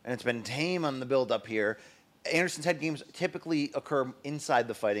master, and it's been tame on the build up here. Anderson's head games typically occur inside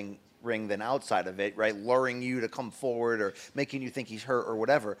the fighting ring than outside of it, right? Luring you to come forward or making you think he's hurt or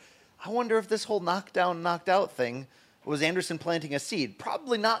whatever. I wonder if this whole knockdown, knocked out thing was Anderson planting a seed.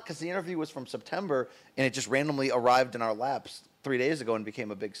 Probably not, because the interview was from September and it just randomly arrived in our laps 3 days ago and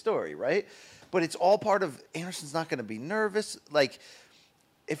became a big story, right? But it's all part of Anderson's not going to be nervous. Like,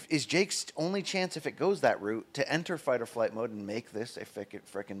 is Jake's only chance, if it goes that route, to enter fight or flight mode and make this a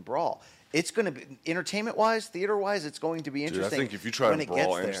frickin' brawl? It's going to be, entertainment-wise, theater-wise, it's going to be interesting. Dude, I think if you try to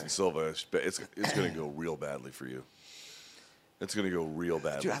brawl Anderson Silva, it's going to go real badly for you. It's going to go real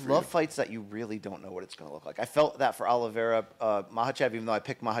badly. Dude, I love fights that you really don't know what it's going to look like. I felt that for Oliveira, Makhachev, even though I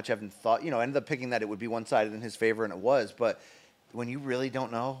picked Makhachev and thought, ended up picking that it would be one-sided in his favor, and it was. But when you really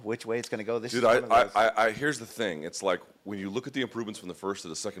don't know which way it's going to go, this is one of those. Here's the thing. It's like when you look at the improvements from the first to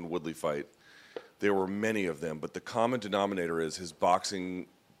the second Woodley fight, there were many of them, but the common denominator is his boxing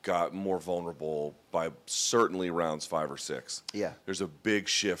got more vulnerable by certainly rounds 5 or 6. Yeah. There's a big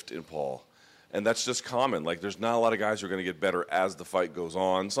shift in Paul. And that's just common. Like, there's not a lot of guys who are going to get better as the fight goes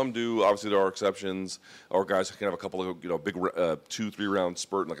on. Some do. Obviously, there are exceptions. Or guys who can have a couple of, big 2-3 round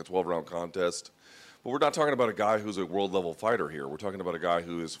spurt in like a 12-round contest. But we're not talking about a guy who's a world-level fighter here. We're talking about a guy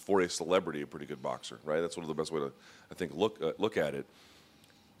who is, for a celebrity, a pretty good boxer, right? That's one of the best way to, I think, look at it.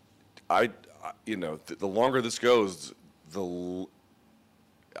 The longer this goes, the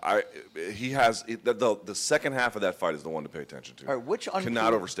second half of that fight is the one to pay attention to. All right,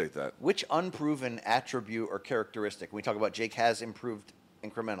 cannot overstate that. Which unproven attribute or characteristic? When we talk about Jake has improved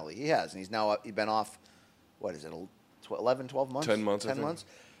incrementally. He has, and he's been off. What is it? 11, 12 months? 10 months. 10 months.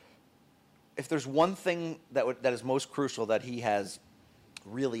 If there's one thing that is most crucial that he has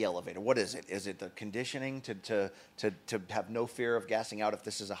really elevated, what is it? Is it the conditioning to have no fear of gassing out if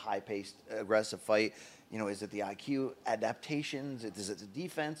this is a high-paced, aggressive fight? Is it the IQ, adaptations? Is it the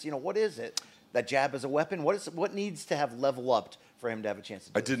defense? What is it? That jab as a weapon? What needs to have level upped for him to have a chance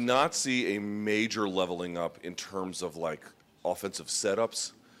to do I did not see a major leveling up in terms of like offensive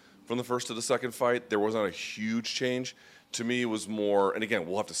setups from the first to the second fight. There was not a huge change. To me, it was more, and again,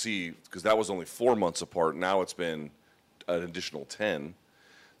 we'll have to see, because that was only 4 months apart. Now it's been an additional 10.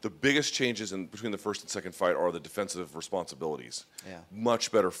 The biggest changes between the first and second fight are the defensive responsibilities. Yeah. Much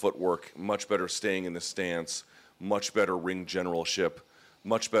better footwork, much better staying in the stance, much better ring generalship,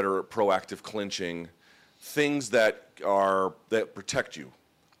 much better proactive clinching, things that protect you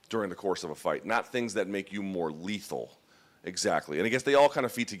during the course of a fight, not things that make you more lethal. Exactly. And I guess they all kind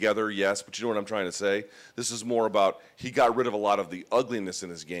of feed together, yes, but you know what I'm trying to say? This is more about he got rid of a lot of the ugliness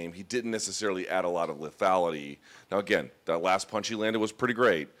in his game. He didn't necessarily add a lot of lethality. Now, again, that last punch he landed was pretty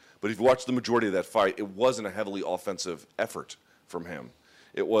great, but if you watch the majority of that fight, it wasn't a heavily offensive effort from him.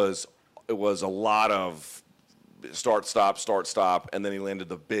 It was a lot of start, stop, and then he landed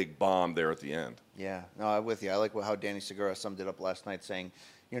the big bomb there at the end. Yeah, no, I'm with you. I like how Danny Segura summed it up last night, saying,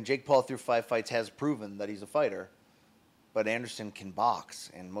 Jake Paul through 5 fights has proven that he's a fighter. But Anderson can box,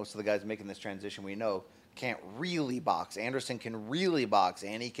 and most of the guys making this transition we know can't really box. Anderson can really box,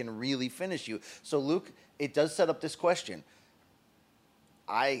 and he can really finish you. So, Luke, it does set up this question.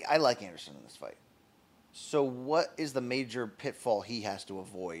 I like Anderson in this fight. So what is the major pitfall he has to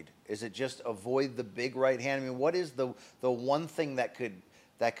avoid? Is it just avoid the big right hand? I mean, what is the one thing that could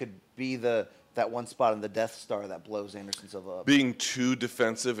be that one spot on the Death Star that blows Anderson Silva up? Being too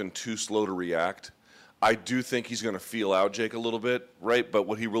defensive and too slow to react. I do think he's going to feel out Jake a little bit, right? But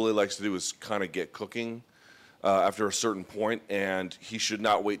what he really likes to do is kind of get cooking after a certain point, and he should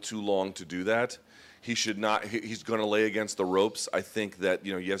not wait too long to do that. He should not. He's going to lay against the ropes. I think that,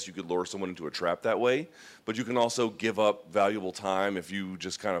 yes, you could lure someone into a trap that way, but you can also give up valuable time if you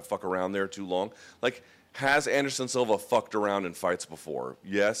just kind of fuck around there too long. Like, has Anderson Silva fucked around in fights before?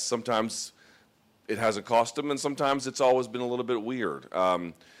 Yes, sometimes it hasn't cost him, and sometimes it's always been a little bit weird.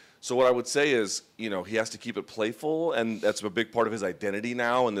 So what I would say is, he has to keep it playful, and that's a big part of his identity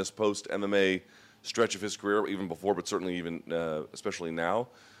now in this post-MMA stretch of his career, even before, but certainly even especially now.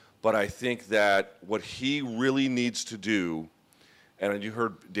 But I think that what he really needs to do, and you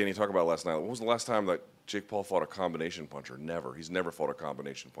heard Danny talk about it last night, when was the last time that Jake Paul fought a combination puncher? Never. He's never fought a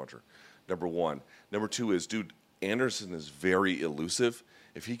combination puncher, number one. Number two is, dude, Anderson is very elusive.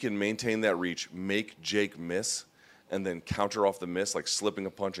 If he can maintain that reach, make Jake miss, and then counter off the miss, like slipping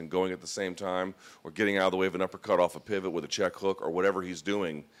a punch and going at the same time, or getting out of the way of an uppercut off a pivot with a check hook, or whatever he's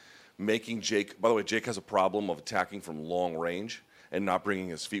doing, making Jake, by the way, Jake has a problem of attacking from long range and not bringing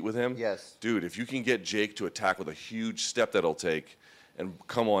his feet with him. Yes. Dude, if you can get Jake to attack with a huge step that he'll take and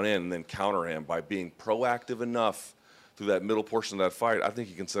come on in and then counter him by being proactive enough through that middle portion of that fight, I think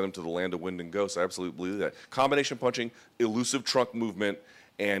he can send him to the land of wind and ghosts. I absolutely believe that. Combination punching, elusive trunk movement,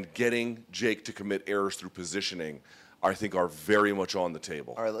 and getting Jake to commit errors through positioning, I think, are very much on the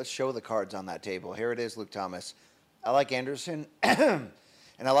table. All right, let's show the cards on that table. Here it is, Luke Thomas. I like Anderson, and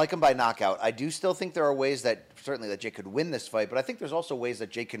I like him by knockout. I do still think there are ways that, certainly, that Jake could win this fight, but I think there's also ways that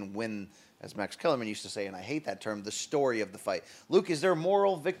Jake can win, as Max Kellerman used to say, and I hate that term, the story of the fight. Luke, is there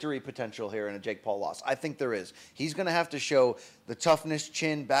moral victory potential here in a Jake Paul loss? I think there is. He's going to have to show the toughness,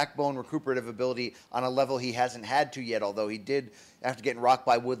 chin, backbone, recuperative ability on a level he hasn't had to yet, although he did, after getting rocked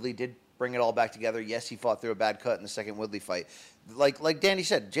by Woodley, did bring it all back together. Yes, he fought through a bad cut in the second Woodley fight. Like Danny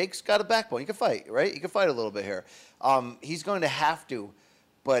said, Jake's got a backbone. He can fight, right? He can fight a little bit here. He's going to have to,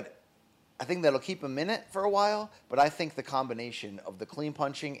 but I think that'll keep him in it for a while. But I think the combination of the clean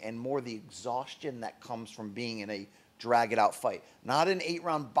punching and more the exhaustion that comes from being in a drag-it-out fight, not an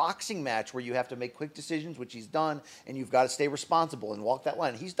 8-round boxing match where you have to make quick decisions, which he's done, and you've got to stay responsible and walk that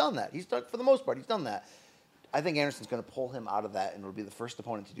line. He's done that. He's done, for the most part, he's done that. I think Anderson's going to pull him out of that, and it'll be the first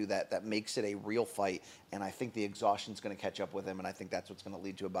opponent to do that. That makes it a real fight, and I think the exhaustion's going to catch up with him, and I think that's what's going to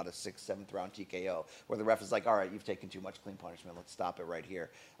lead to about a 6th, 7th round TKO, where the ref is like, all right, you've taken too much clean punishment. Let's stop it right here.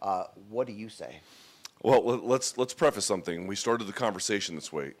 What do you say? Well, let's preface something. We started the conversation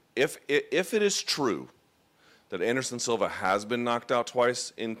this way. If it is true that Anderson Silva has been knocked out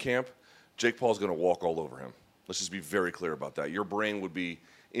twice in camp, Jake Paul's going to walk all over him. Let's just be very clear about that. Your brain would be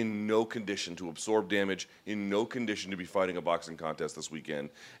in no condition to absorb damage, in no condition to be fighting a boxing contest this weekend,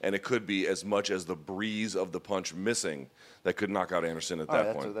 and it could be as much as the breeze of the punch missing that could knock out Anderson at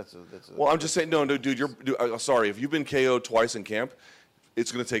that point. Well, I'm just saying, no, dude, sorry. If you've been KO'd twice in camp,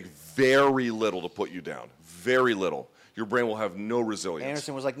 it's going to take very little to put you down. Very little. Your brain will have no resilience.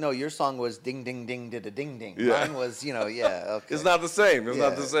 Anderson was like, no, your song was ding, ding, ding, did a ding, ding. Yeah. Mine was, okay. It's not the same. It's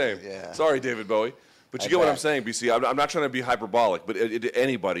not the same. Yeah. Sorry, David Bowie. But you get what I'm saying, BC. I'm not trying to be hyperbolic, but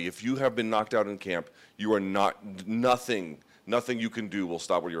anybody, if you have been knocked out in camp, you are nothing you can do will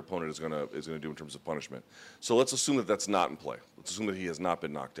stop what your opponent is going to do in terms of punishment. So let's assume that that's not in play. Let's assume that he has not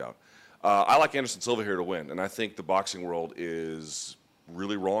been knocked out. I like Anderson Silva here to win, and I think the boxing world is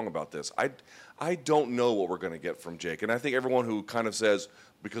really wrong about this. I don't know what we're going to get from Jake, and I think everyone who kind of says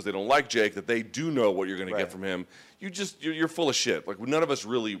because they don't like Jake that they do know what you're going to get from him, you're full of shit. Like, none of us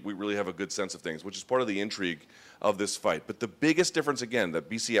really have a good sense of things, which is part of the intrigue of this fight. But the biggest difference, again, that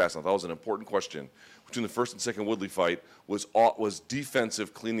BC asked, and I thought was an important question, between the first and second Woodley fight was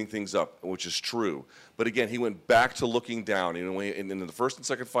defensive, cleaning things up, which is true. But again, he went back to looking down. In the first and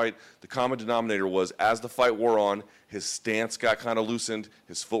second fight, the common denominator was, as the fight wore on, his stance got kind of loosened,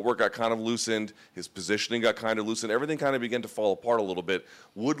 his footwork got kind of loosened, his positioning got kind of loosened, everything kind of began to fall apart a little bit.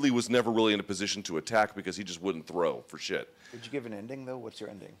 Woodley was never really in a position to attack because he just wouldn't throw for shit. Did you give an ending, though? What's your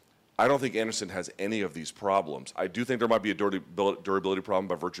ending? I don't think Anderson has any of these problems. I do think there might be a durability problem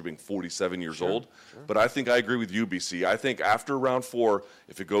by virtue of being 47 years old. Sure. But I think I agree with you, BC. I think after round 4,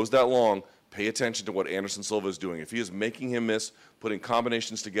 if it goes that long, pay attention to what Anderson Silva is doing. If he is making him miss, putting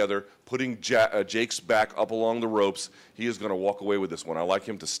combinations together, putting Jake's back up along the ropes, he is going to walk away with this one. I like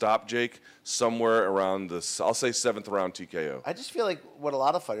him to stop Jake somewhere around the, I'll say, 7th round TKO. I just feel like what a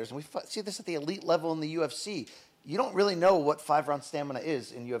lot of fighters, and we see this at the elite level in the UFC, you don't really know what 5-round stamina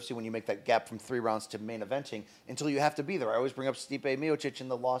is in UFC when you make that gap from 3 rounds to main eventing until you have to be there. I always bring up Stipe Miocic in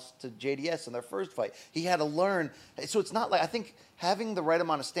the loss to JDS in their first fight. He had to learn. So it's not like, I think having the right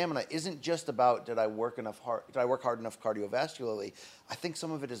amount of stamina isn't just about did I work hard enough cardiovascularly. I think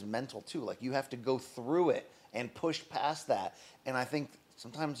some of it is mental too. Like you have to go through it and push past that. And I think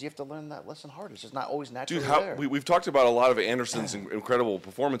sometimes you have to learn that lesson hard. It's just not always naturally there. We've talked about a lot of Anderson's incredible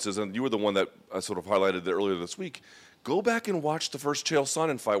performances, and you were the one that sort of highlighted earlier this week. Go back and watch the first Chael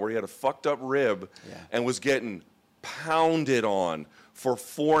Sonnen fight where he had a fucked up rib and was getting pounded on for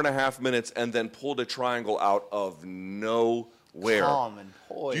 4.5 minutes and then pulled a triangle out of nowhere. Calm and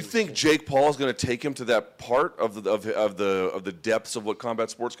poised. Do you think Jake Paul is going to take him to that part of the depths of what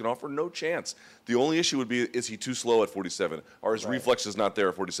combat sports can offer? No chance. The only issue would be, is he too slow at 47? Are his reflexes not there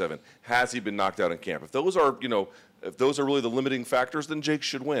at 47? Has he been knocked out in camp? If those are, if those are really the limiting factors, then Jake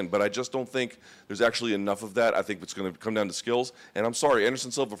should win. But I just don't think there's actually enough of that. I think it's going to come down to skills. And I'm sorry,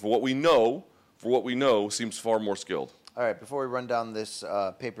 Anderson Silva, for what we know, seems far more skilled. All right, before we run down this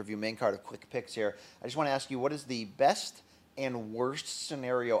pay-per-view main card of quick picks here, I just want to ask you, what is the best and worst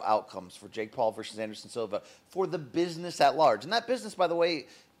scenario outcomes for Jake Paul versus Anderson Silva for the business at large? And that business, by the way,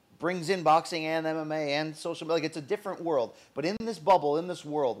 brings in boxing and MMA and social media. Like, it's a different world. But in this bubble, in this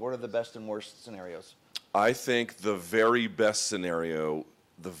world, what are the best and worst scenarios? I think the very best scenario,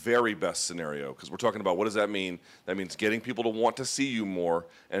 because we're talking about what does that mean? That means getting people to want to see you more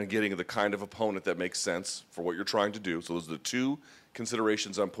and getting the kind of opponent that makes sense for what you're trying to do. So those are the two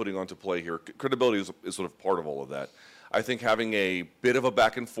considerations I'm putting onto play here. Credibility is sort of part of all of that. I think having a bit of a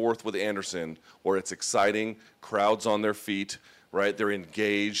back and forth with Anderson where it's exciting, crowds on their feet, right? They're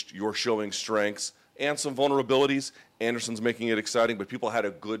engaged, you're showing strengths and some vulnerabilities. Anderson's making it exciting, but people had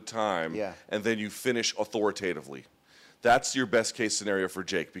a good time. Yeah. And then you finish authoritatively. That's your best case scenario for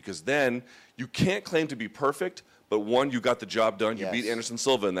Jake, because then you can't claim to be perfect, but one, you got the job done. You beat Anderson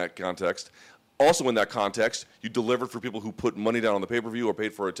Silva in that context. Also in that context, you delivered for people who put money down on the pay-per-view or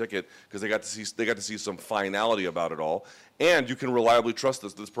paid for a ticket because they got to see some finality about it all. And you can reliably trust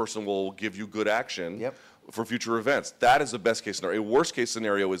this person will give you good action for future events. That is the best case scenario. A worst case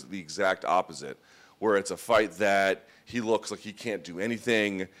scenario is the exact opposite, where it's a fight that he looks like he can't do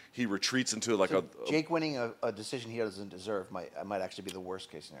anything. He retreats into Jake winning a decision he doesn't deserve might actually be the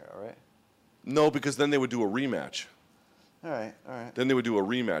worst case scenario, right? No, because then they would do a rematch. All right. Then they would do a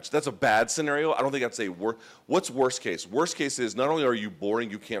rematch. That's a bad scenario. I don't think that's what's worst case? Worst case is not only are you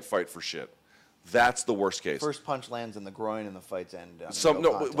boring, you can't fight for shit. That's the worst case. First punch lands in the groin and the fight's end.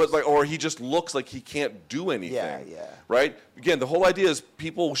 Or he just looks like he can't do anything. Yeah. Right? Again, the whole idea is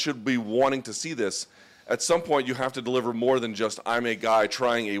people should be wanting to see this. At some point, you have to deliver more than just, I'm a guy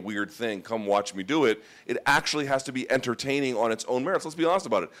trying a weird thing, come watch me do it. It actually has to be entertaining on its own merits. Let's be honest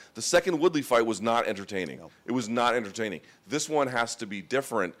about it. The second Woodley fight was not entertaining. No. It was not entertaining. This one has to be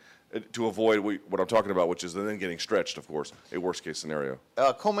different to avoid what I'm talking about, which is then getting stretched, of course, a worst-case scenario.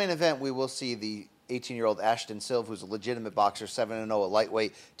 Co-main event, we will see the 18-year-old Ashton Silva, who's a legitimate boxer, 7-0 at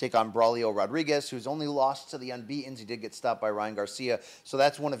lightweight, take on Braulio Rodriguez, who's only lost to the unbeatens. He did get stopped by Ryan Garcia. So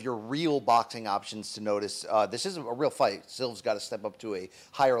that's one of your real boxing options to notice. This isn't a real fight. Silva's got to step up to a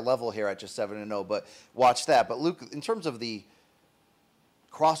higher level here at just 7-0, but watch that. But, Luke, in terms of the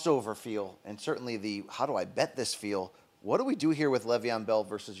crossover feel and certainly the how do I bet this feel, what do we do here with Le'Veon Bell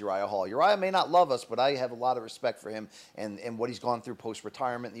versus Uriah Hall? Uriah may not love us, but I have a lot of respect for him and what he's gone through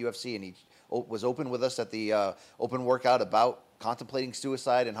post-retirement in the UFC, and he was open with us at the open workout about contemplating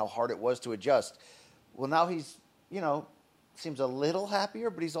suicide and how hard it was to adjust. Well, now he's, seems a little happier,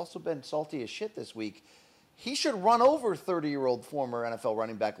 but he's also been salty as shit this week. He should run over 30-year-old former NFL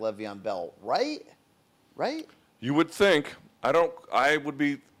running back Le'Veon Bell, right? Right? You would think.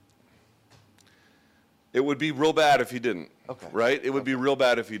 It would be real bad if he didn't. Okay. Right? It would be real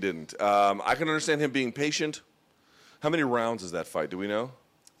bad if he didn't. I can understand him being patient. How many rounds is that fight? Do we know?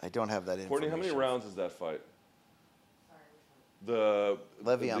 I don't have that information. Courtney, how many rounds is that fight?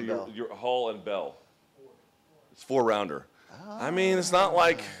 Le'Veon Bell. Your Hall and Bell. It's 4-rounder. I mean, it's not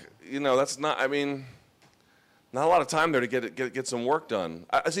like, that's not, not a lot of time there to get some work done.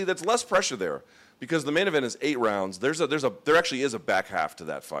 I see that's less pressure there because the main event is 8 rounds. There actually is a back half to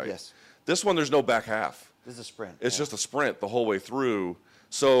that fight. Yes. This one, there's no back half. This is a sprint. It's just a sprint the whole way through.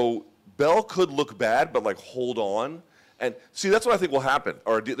 So Bell could look bad, but hold on. And see, that's what I think will happen.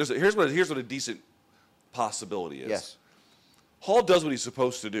 Or here's what a decent possibility is. Yes. Hall does what he's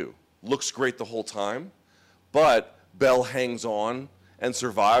supposed to do. Looks great the whole time, but Bell hangs on and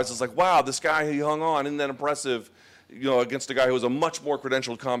survives. It's like, wow, this guy, he hung on. Isn't that impressive? Against a guy who was a much more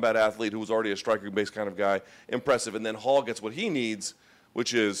credentialed combat athlete who was already a striker-based kind of guy. Impressive. And then Hall gets what he needs,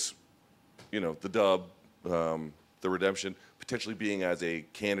 which is, the dub the redemption, potentially being as a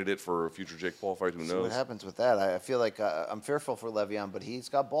candidate for a future Jake Paul fight. Who See knows? what happens with that. I feel like I'm fearful for Le'Veon, but he's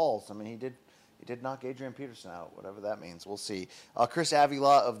got balls. I mean, he did knock Adrian Peterson out, whatever that means. We'll see. Chris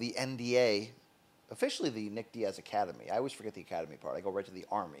Avila of the NDA, officially the Nick Diaz Academy. I always forget the academy part. I go right to the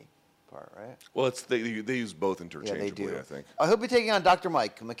Army part, right? Well, they use both Yeah, interchangeably, they do. I think. He'll be taking on Dr.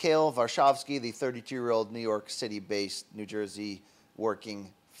 Mike. Mikhail Varshavsky, the 32-year-old New York City-based, New Jersey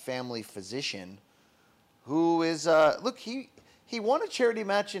working family physician, who is, he won a charity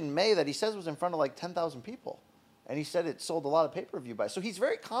match in May that he says was in front of like 10,000 people. And he said it sold a lot of pay-per-view buys. So he's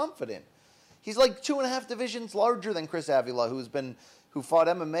very confident. He's like 2.5 divisions larger than Chris Avila, who fought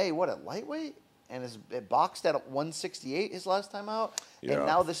MMA, at lightweight? And is boxed at 168 his last time out. Yeah. And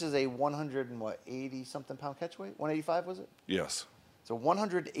now this is a 180-something pound catchweight? 185 was it? Yes. It's a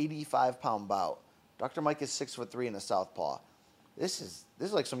 185-pound bout. Dr. Mike is 6'3" and a southpaw. This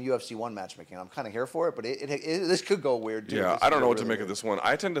is like some UFC 1 matchmaking. I'm kind of here for it, but this could go weird too. Yeah, I don't know what to make of this one.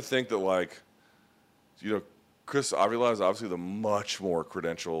 I tend to think that, Chris Avila is obviously the much more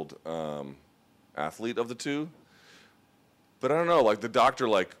credentialed athlete of the two. But I don't know, the doctor,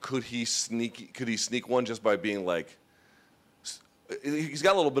 could he sneak one just by being he's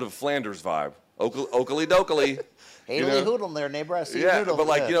got a little bit of a Flanders vibe. Oakley dokley. Haley Hoodlum there, neighbor. I see Yeah, Hoodlum.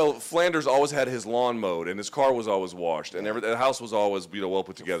 but Flanders always had his lawn mowed, and his car was always washed, and the house was always well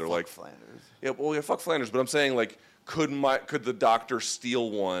put together. Fuck Flanders. Yeah, fuck Flanders. But I'm saying could the doctor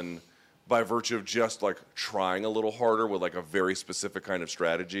steal one by virtue of just trying a little harder with a very specific kind of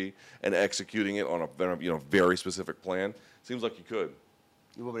strategy and executing it on a very specific plan? Seems like you could.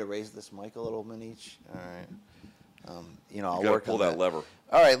 You want me to raise this mic a little, Manich? All right. I'll You work gotta on pull that lever.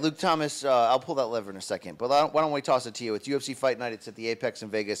 All right, Luke Thomas, I'll pull that lever in a second. But why don't we toss it to you? It's UFC Fight Night. It's at the Apex in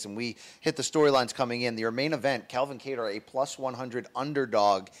Vegas, and we hit the storylines coming in. Your main event, Calvin Kattar, a plus 100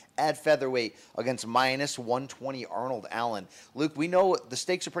 underdog at featherweight against minus 120 Arnold Allen. Luke, we know the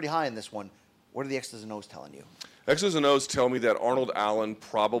stakes are pretty high in this one. What are the X's and O's telling you? X's and O's tell me that Arnold Allen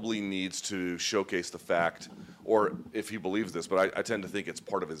probably needs to showcase the fact, or if he believes this, but I tend to think it's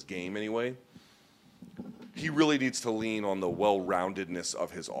part of his game anyway. He really needs to lean on the well-roundedness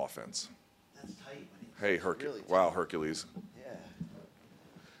of his offense. That's tight. Hey, Really tight. wow, Hercules. Yeah.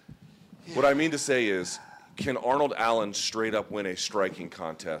 What I mean to say is, can Arnold Allen straight up win a striking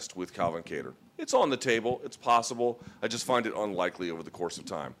contest with Calvin Kattar? It's on the table. It's possible. I just find it unlikely over the course of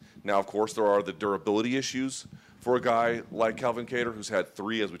time. Now, of course, there are the durability issues for a guy like Calvin Kattar, who's had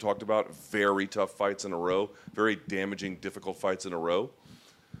 3, as we talked about, very tough fights in a row, very damaging, difficult fights in a row.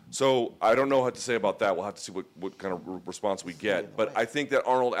 So I don't know what to say about that. We'll have to see what kind of response we get. But I think that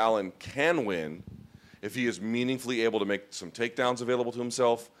Arnold Allen can win if he is meaningfully able to make some takedowns available to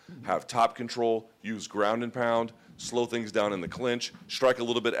himself, have top control, use ground and pound, slow things down in the clinch, strike a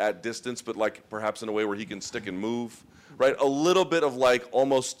little bit at distance, but perhaps in a way where he can stick and move, right? A little bit of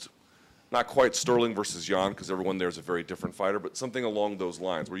almost not quite Sterling versus Jan, because everyone there is a very different fighter, but something along those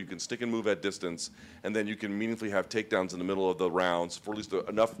lines where you can stick and move at distance, and then you can meaningfully have takedowns in the middle of the rounds for at least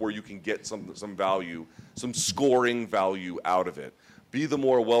enough where you can get some value, some scoring value out of it. Be the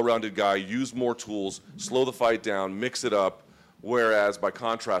more well-rounded guy, use more tools, slow the fight down, mix it up. Whereas, by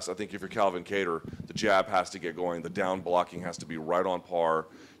contrast, I think if you're Calvin Kattar, the jab has to get going, the down blocking has to be right on par.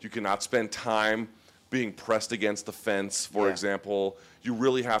 You cannot spend time being pressed against the fence, for example. You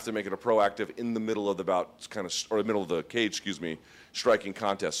really have to make it a proactive in the middle of the bout, or the middle of the cage, striking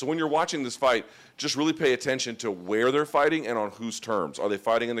contest. So when you're watching this fight, just really pay attention to where they're fighting and on whose terms. Are they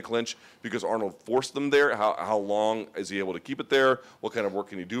fighting in the clinch because Arnold forced them there? How long is he able to keep it there? What kind of work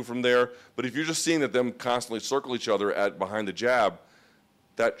can he do from there? But if you're just seeing that them constantly circle each other behind the jab,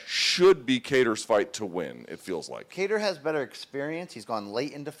 that should be Kattar's fight to win, it feels like. Kattar has better experience. He's gone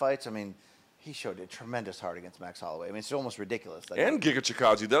late into fights. I mean, he showed a tremendous heart against Max Holloway. I mean, it's almost ridiculous. And Giga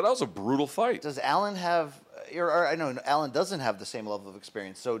Chikadze, that was a brutal fight. Does Allen have, or I know Allen doesn't have the same level of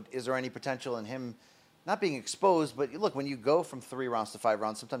experience, so is there any potential in him not being exposed, but look, when you go from 3 rounds to 5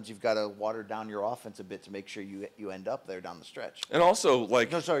 rounds, sometimes you've got to water down your offense a bit to make sure you end up there down the stretch. And also,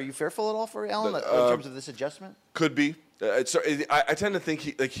 No, sorry, are you fearful at all for Allen in terms of this adjustment? Could be. I tend to think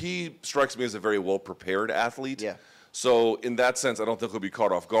he strikes me as a very well-prepared athlete. Yeah. So in that sense, I don't think he'll be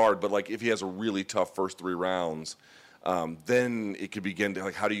caught off guard. But if he has a really tough first 3 rounds, then it could begin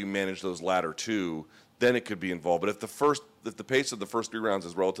to how do you manage those latter 2? Then it could be involved. But if the pace of the first 3 rounds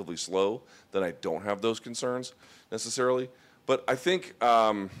is relatively slow, then I don't have those concerns necessarily. But I think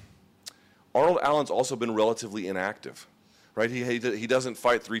Arnold Allen's also been relatively inactive, right? He doesn't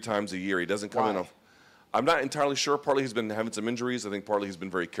fight 3 times a year. He doesn't come in. I'm not entirely sure. Partly he's been having some injuries. I think partly he's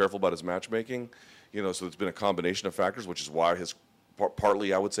been very careful about his matchmaking. So it's been a combination of factors, which is why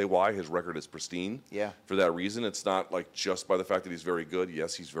partly, I would say, why his record is pristine. Yeah. For that reason, it's not like just by the fact that he's very good.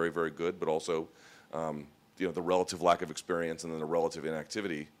 Yes, he's very, very good, but also, the relative lack of experience and then the relative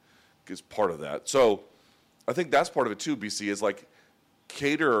inactivity is part of that. So I think that's part of it too. BC is like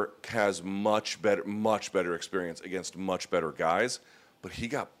Kattar has much better experience against much better guys, but he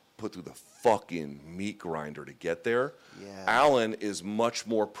got put through the fucking meat grinder to get there. Yeah. Allen is much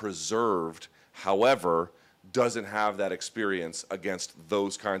more preserved, however, doesn't have that experience against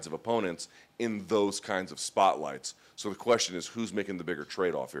those kinds of opponents in those kinds of spotlights. So the question is, who's making the bigger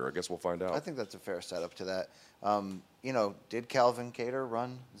trade-off here? I guess we'll find out. I think that's a fair setup to that. Did Calvin Kattar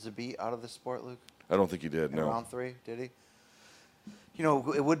run Zabit out of the sport, Luke? I don't think he did, In no. round 3, did he?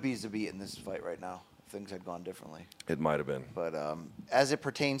 It would be Zabit in this fight right now if things had gone differently. It might have been. But as it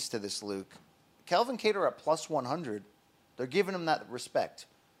pertains to this, Luke, Calvin Kattar at plus 100, they're giving him that respect.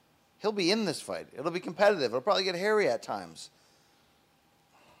 He'll be in this fight. It'll be competitive. It'll probably get hairy at times.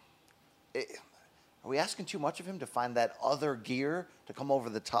 Are we asking too much of him to find that other gear to come over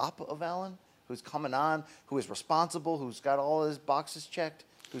the top of Allen, who's coming on, who is responsible, who's got all his boxes checked,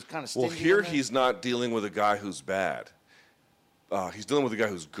 who's kind of stingy? Well, here in there? he's not dealing with a guy who's bad. He's dealing with a guy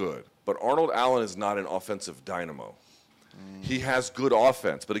who's good. But Arnold Allen is not an offensive dynamo. He has good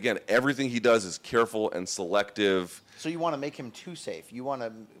offense, but again, everything he does is careful and selective. So you want to make him too safe. You want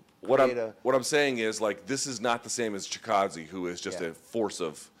to What I'm saying is, like, this is not the same as Chikadze, who is just Yeah. a force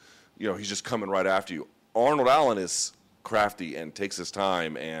of, he's just coming right after you. Arnold Allen is crafty and takes his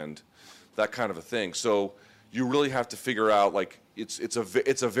time and that kind of a thing. So you really have to figure out, like, it's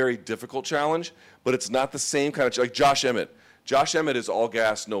a very difficult challenge, but it's not the same kind of like Josh Emmett. Josh Emmett is all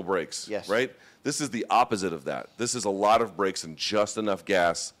gas, no brakes. Yes. Right? This is the opposite of that. This is a lot of brakes and just enough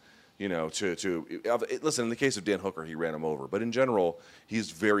gas, to listen, in the case of Dan Hooker, he ran him over. But in general,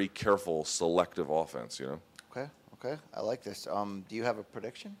 he's very careful, selective offense, Okay. I like this. Do you have a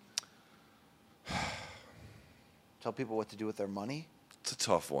prediction? Tell people what to do with their money? It's a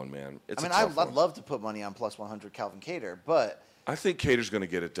tough one, man. I'd love to put money on plus 100 Calvin Kattar, but I think Kattar's going to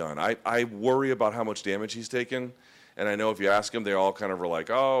get it done. I worry about how much damage he's taken. And I know if you ask him, they all kind of are like,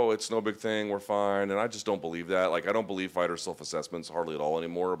 oh, it's no big thing, we're fine. And I just don't believe that. Like, I don't believe fighters' self-assessments hardly at all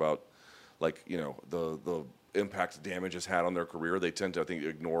anymore about, like, the impact damage has had on their career. They tend to, I think,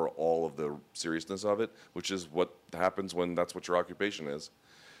 ignore all of the seriousness of it, which is what happens when that's what your occupation is.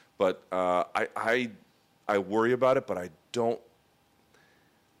 But I worry about it, but I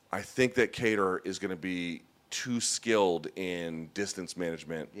think that Kattar is going to be too skilled in distance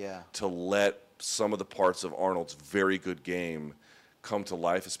management to let some of the parts of Arnold's very good game come to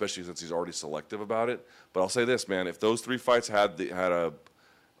life, especially since he's already selective about it. But I'll say this, man: if those three fights had an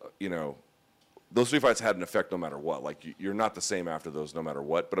effect no matter what. Like, you're not the same after those no matter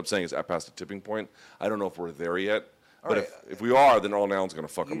what. But I'm saying is past the tipping point. I don't know if we're there yet. But right. if we are, then Arnold Allen's going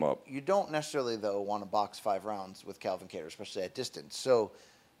to fuck him up. You don't necessarily, though, want to box 5 rounds with Calvin Kattar, especially at distance. So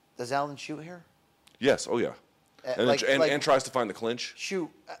does Allen shoot here? Yes. Oh, yeah. And tries to find the clinch. Shoot,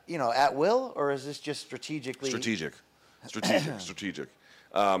 at will, or is this just strategically? Strategic.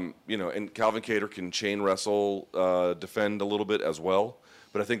 And Calvin Kattar can chain wrestle, defend a little bit as well.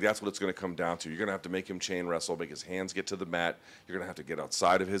 But I think that's what it's going to come down to. You're going to have to make him chain wrestle, make his hands get to the mat. You're going to have to get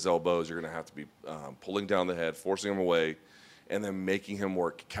outside of his elbows. You're going to have to be pulling down the head, forcing him away, and then making him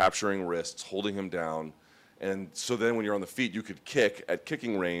work, capturing wrists, holding him down. And so then when you're on the feet, you could kick at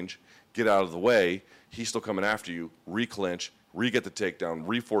kicking range, get out of the way. He's still coming after you, re-clinch, re-get the takedown,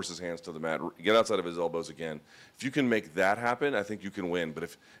 re-force his hands to the mat, get outside of his elbows again. If you can make that happen, I think you can win.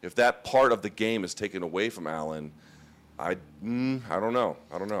 But if that part of the game is taken away from Allen, I don't know.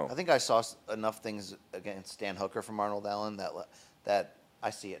 I think I saw enough things against Dan Hooker from Arnold Allen that I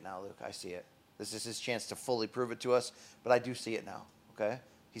see it now, Luke. I see it. This is his chance to fully prove it to us, but I do see it now. Okay,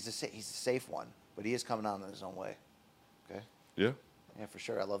 he's a safe one, but he is coming out in his own way. Okay. Yeah. Yeah, for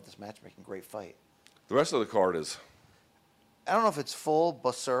sure. I love this matchmaking. Great fight. The rest of the card is, I don't know if it's full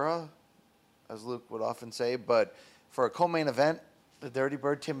Basura, as Luke would often say, but for a co-main event, the Dirty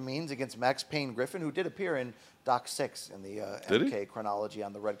Bird Tim Means against Max Payne Griffin, who did appear in Doc 6 in the MK chronology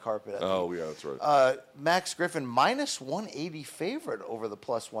on the red carpet. Oh, yeah, that's right. Max Griffin, minus 180 favorite over the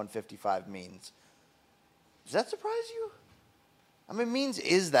plus 155 Means. Does that surprise you? I mean, Means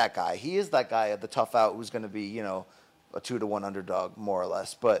is that guy. He is that guy at the tough out who's going to be, a 2-1 underdog, more or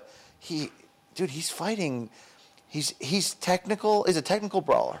less. But he's fighting. He's technical. He's a technical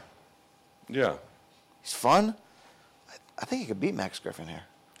brawler. Yeah. He's fun. I think he could beat Max Griffin here.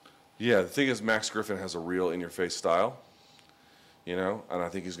 Yeah, the thing is, Max Griffin has a real in-your-face style, and I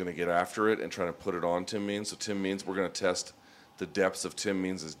think he's going to get after it and try to put it on Tim Means. So Tim Means, we're going to test the depths of Tim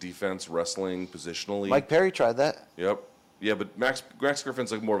Means' defense, wrestling, positionally. Mike Perry tried that. Yep. Yeah, but Max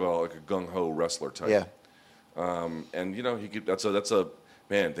Griffin's like more of a gung ho wrestler type. Yeah. And he could. That's a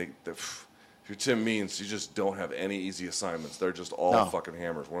man. If you're Tim Means, you just don't have any easy assignments. They're just all fucking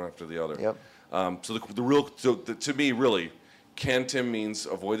hammers, one after the other. Yep. To me, really, can Tim Means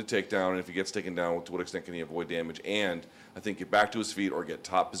avoid the takedown? And if he gets taken down, to what extent can he avoid damage? And I think get back to his feet or get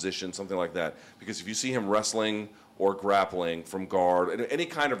top position, something like that. Because if you see him wrestling or grappling from guard, and any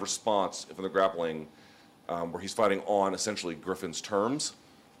kind of response from the grappling, where he's fighting on essentially Griffin's terms.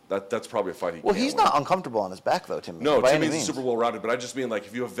 That's probably a fight he can't he's win. not uncomfortable on his back, though, Tim. No, Tim Means is super well-rounded, but I just mean, like,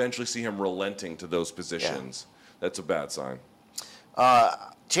 if you eventually see him relenting to those positions, that's a bad sign.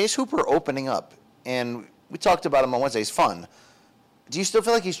 Chase Hooper opening up, and we talked about him on Wednesday. He's fun. Do you still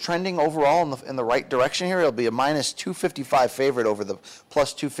feel like he's trending overall in the right direction here? He'll be a minus 255 favorite over the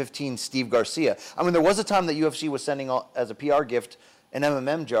plus 215 Steve Garcia. I mean, there was a time that UFC was sending as a PR gift an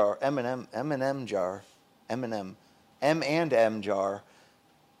M&M jar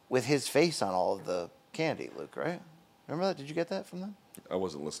with his face on all of the candy, Luke, right? Remember that? Did you get that from them? I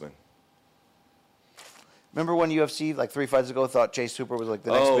wasn't listening. Remember when UFC, like 3 fights ago, thought Chase Hooper was like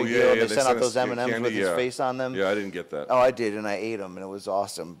the next big deal? They sent out those M&Ms with his face on them. Yeah, I didn't get that. Oh, I did, and I ate them, and it was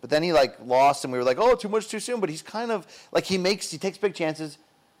awesome. But then he lost, and we were like, oh, too much too soon. But he's kind of like he takes big chances.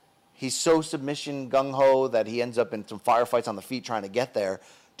 He's so submission gung-ho that he ends up in some firefights on the feet trying to get there.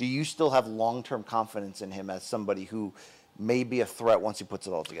 Do you still have long-term confidence in him as somebody who may be a threat once he puts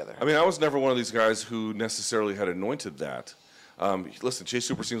it all together? I mean, I was never one of these guys who necessarily had anointed that. Listen, Chase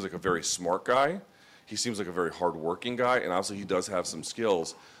Hooper seems like a very smart guy. He seems like a very hard-working guy, and obviously he does have some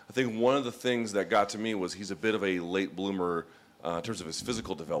skills. I think one of the things that got to me was he's a bit of a late bloomer in terms of his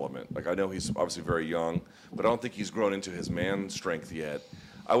physical development. Like, I know he's obviously very young, but I don't think he's grown into his man strength yet.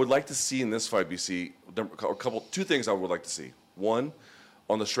 I would like to see in this fight, BC, two things I would like to see. One,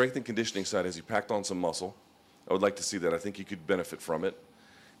 on the strength and conditioning side, has he packed on some muscle? I would like to see that. I think he could benefit from it.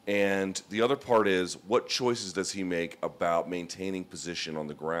 And the other part is, what choices does he make about maintaining position on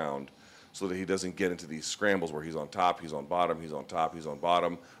the ground so that he doesn't get into these scrambles where he's on top, he's on bottom, he's on top, he's on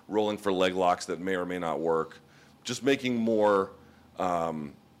bottom, rolling for leg locks that may or may not work. Just making more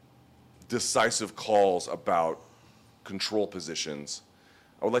decisive calls about control positions.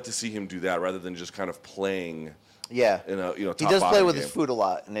 I would like to see him do that rather than just kind of playing. Yeah, in a, he does play with his food a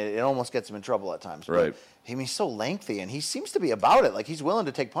lot, and it almost gets him in trouble at times. Right. He's so lengthy, and he seems to be about it. Like, he's willing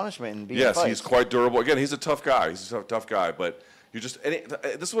to take punishment and be in fights. Yes, he's quite durable. Again, he's a tough guy. He's a tough guy, but this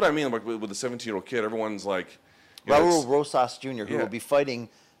is what I mean. Like with the 17-year-old kid, everyone's like, Raul Rosas Jr., who will be fighting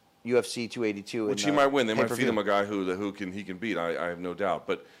UFC 282, which he might win. They might feed him a guy who can beat. I have no doubt.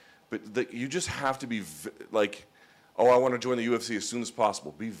 But you just have to be like, oh, I want to join the UFC as soon as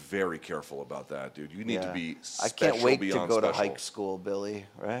possible. Be very careful about that, dude. You need to be special. I can't wait to go to special. hike school, Billy.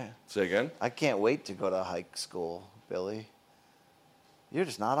 Right? Say again? I can't wait to go to hike school, Billy. You're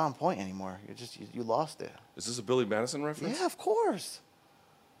just not on point anymore. You lost it. Is this a Billy Madison reference? Yeah, of course.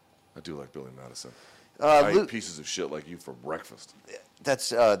 I do like Billy Madison. I eat pieces of shit like you for breakfast. That's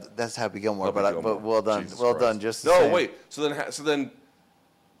Happy Gilmore, but well done, Jesus well Christ. done. Just no, wait. So then,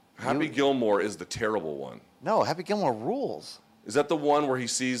 Happy Gilmore is the terrible one. No, Happy Gilmore rules. Is that the one where he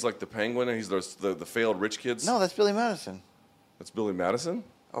sees like the penguin and he's the failed rich kids? No, that's Billy Madison. That's Billy Madison?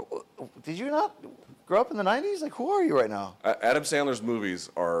 Oh, did you not grow up in the 90s? Like, who are you right now? Adam Sandler's movies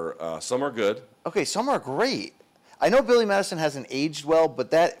are some are good. Okay, some are great. I know Billy Madison hasn't aged well,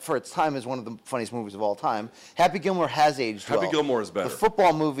 but that, for its time, is one of the funniest movies of all time. Happy Gilmore has aged well. Happy Gilmore is better. The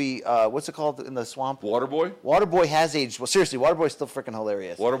football movie, what's it called, in the swamp? Waterboy? Waterboy has aged well. Seriously, Waterboy's still freaking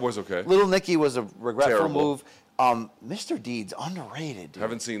hilarious. Waterboy's okay. Little Nicky was a regretful Terrible. move. Mr. Deeds, underrated, dude.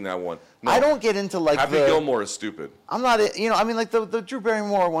 Haven't seen that one. No. I don't get into like Happy Gilmore is stupid. I'm not, I mean, like the Drew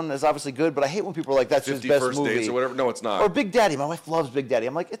Barrymore one is obviously good, but I hate when people are like, that's his 50 best First movie. Dates or whatever. No, it's not. Or Big Daddy. My wife loves Big Daddy.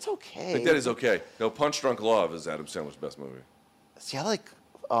 I'm like, it's okay. Big Daddy's okay. No, Punch Drunk Love is Adam Sandler's best movie. See, I like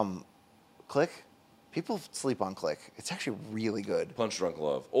Click. People sleep on Click. It's actually really good. Punch Drunk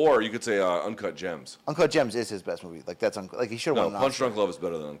Love. Or you could say Uncut Gems. Uncut Gems is his best movie. Like, he should have won an Punch Oscar. Drunk Love is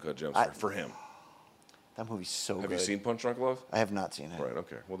better than Uncut Gems for him. That movie's so good. Have you seen Punch Drunk Love? I have not seen it. Right,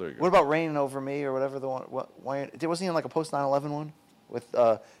 okay. Well, there you go. What about Raining Over Me or whatever the one? Wasn't he in like a post 9/11 one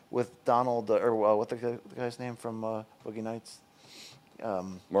with Donald or what the guy's name from Boogie Nights?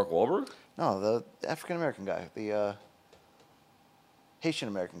 Mark Wahlberg? No, the African American guy, the Haitian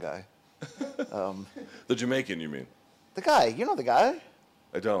American guy. The Jamaican, you mean? The guy, you know the guy.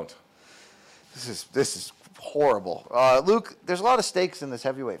 I don't. This is horrible. Luke, there's a lot of stakes in this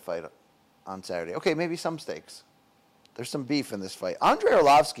heavyweight fight on Saturday. Okay, maybe some stakes. There's some beef in this fight. Andrei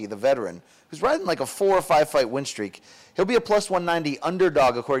Arlovsky, the veteran, who's riding like a 4 or 5 fight win streak, he'll be a plus 190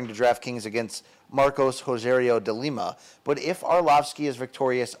 underdog according to DraftKings against Marcos Rogerio de Lima. But if Arlovsky is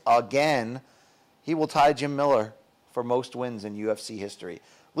victorious again, he will tie Jim Miller for most wins in UFC history.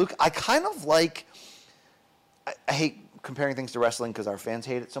 Luke, I kind of like, I hate comparing things to wrestling because our fans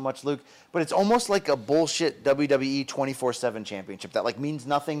hate it so much, Luke, but it's almost like a bullshit WWE 24/7 championship that like means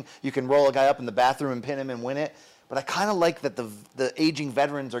nothing. You can roll a guy up in the bathroom and pin him and win it. But I kind of like that the aging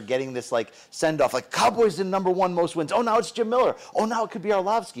veterans are getting this like send-off. Like Cowboys in #1 most wins. Oh, now it's Jim Miller. Oh, now it could be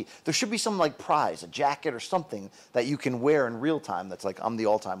Arlovsky. There should be some like prize, a jacket or something that you can wear in real time that's like, I'm the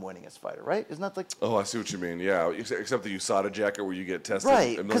all-time winningest fighter, right? Isn't that like... Oh, I see what you mean. Yeah, except the USADA jacket where you get tested.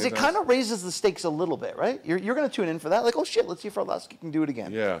 Right, because it kind of raises the stakes a little bit, right? You're going to tune in for that. Like, oh, shit, let's see if Arlovsky can do it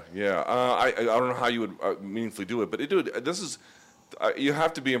again. Yeah. I don't know how you would meaningfully do it, but this is... you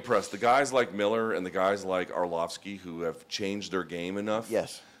have to be impressed. The guys like Miller and the guys like Arlovsky who have changed their game enough.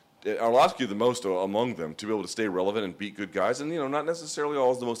 Yes. Arlovsky the most among them to be able to stay relevant and beat good guys. And, not necessarily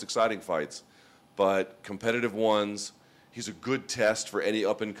always the most exciting fights, but competitive ones. He's a good test for any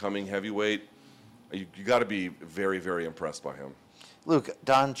up-and-coming heavyweight. You got to be very, very impressed by him. Luke,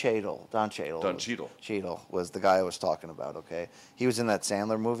 Don Cheadle was the guy I was talking about, okay? He was in that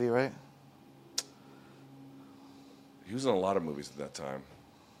Sandler movie, right? He was in a lot of movies at that time.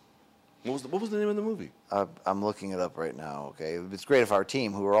 What was the name of the movie? I'm looking it up right now, okay? It's great if our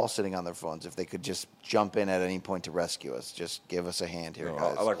team, who are all sitting on their phones, if they could just jump in at any point to rescue us. Just give us a hand here,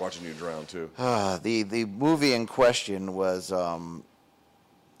 guys. I like watching you drown, too. The movie in question was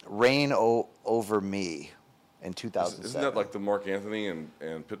Reign Over Me in 2007. Isn't that like the Mark Anthony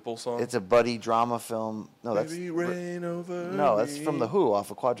and Pitbull song? It's a buddy drama film. No, that's... Baby, reign over No, that's me. from The Who off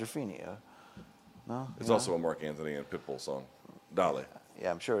of Quadrophenia. No? It's also a Mark Anthony and Pitbull song. Dolly.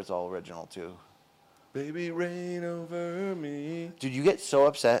 Yeah, I'm sure it's all original, too. Baby, reign over me. Dude, you get so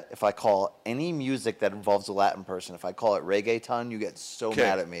upset if I call any music that involves a Latin person. If I call it reggaeton, you get so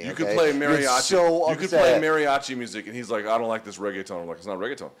mad at me. You okay? could play mariachi. So you could play mariachi music, and he's like, I don't like this reggaeton. I'm like, it's not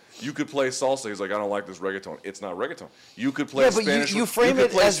reggaeton. You could play salsa. He's like, I don't like this reggaeton. It's not reggaeton. You could play Spanish. You frame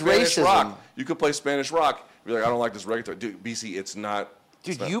it as Spanish racism. rock. You could play Spanish rock. Be like, I don't like this reggaeton. Dude, BC, it's not.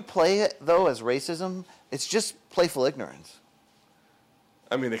 Dude, you play it, though, as racism. It's just playful ignorance.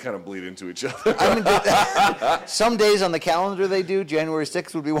 I mean, they kind of bleed into each other. I mean, some days on the calendar they do. January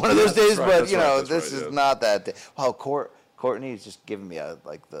 6th would be one of those days, but, this is not that day. Wow, Courtney is just giving me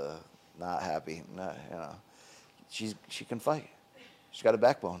the not happy. She can fight. She's got a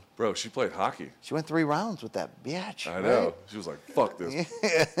backbone. Bro, she played hockey. She went 3 rounds with that bitch. I know. Right? She was like, fuck this.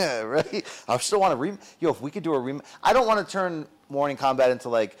 Yeah, right? I still want to if we could do a rematch. I don't want to turn Morning Combat into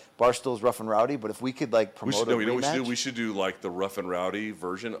like Barstool's Rough and Rowdy, but if we could like promote a rematch. We should do like the Rough and Rowdy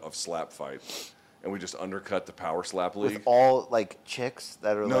version of Slap Fight. And we just undercut the Power Slap League. With all like chicks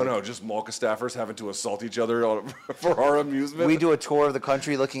that are just Malka staffers having to assault each other for our amusement. We do a tour of the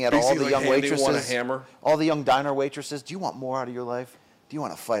country looking at all the young waitresses. One a hammer. All the young diner waitresses. Do you want more out of your life? Do you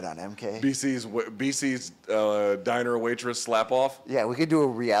want to fight on MK? BC's diner waitress slap off? Yeah, we could do a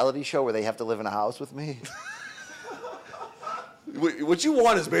reality show where they have to live in a house with me. What you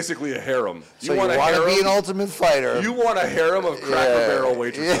want is basically a harem. You want to be an ultimate fighter. You want a harem of Cracker Barrel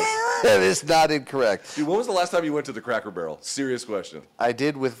waitresses. Yeah, that is not incorrect. Dude, when was the last time you went to the Cracker Barrel? Serious question. I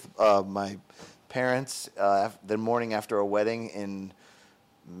did with my parents the morning after a wedding in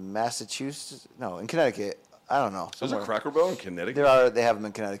Massachusetts. No, in Connecticut. I don't know. There's a Cracker Barrel in Connecticut? They have them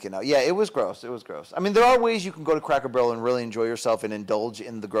in Connecticut now. Yeah, it was gross. I mean, there are ways you can go to Cracker Barrel and really enjoy yourself and indulge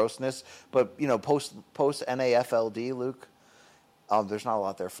in the grossness. But, post NAFLD, Luke, there's not a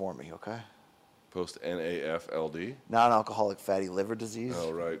lot there for me, okay? Post NAFLD? Non-alcoholic fatty liver disease.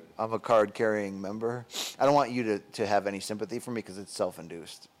 Oh, right. I'm a card-carrying member. I don't want you to have any sympathy for me because it's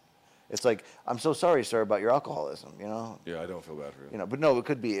self-induced. It's like, I'm so sorry, sir, about your alcoholism, Yeah, I don't feel bad for you. But no, it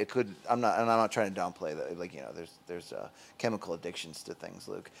could, I'm not trying to downplay that. Like, there's chemical addictions to things,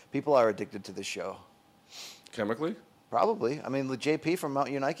 Luke. People are addicted to this show. Chemically? Probably. I mean, JP from Mount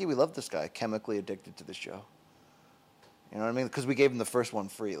Unike, we love this guy. Chemically addicted to this show. You know what I mean? Because we gave him the first one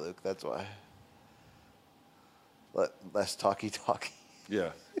free, Luke. That's why. Less talky.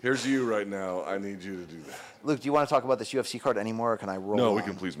 Yeah. Here's you right now. I need you to do that. Luke, do you want to talk about this UFC card anymore, or can I roll No, on? we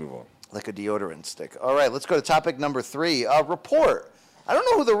can please move on. Like a deodorant stick. All right, let's go to topic number 3. Report. I don't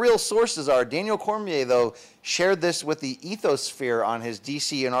know who the real sources are. Daniel Cormier, though, shared this with the Ethosphere on his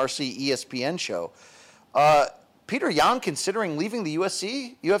DC and RC ESPN show. Peter Yan considering leaving the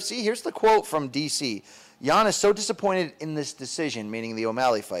UFC? Here's the quote from DC. Yan is so disappointed in this decision, meaning the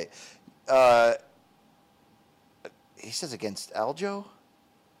O'Malley fight. He says against Aljo?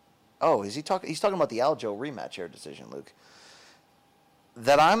 Oh, is he talking? He's talking about the Aljo rematch here decision, Luke.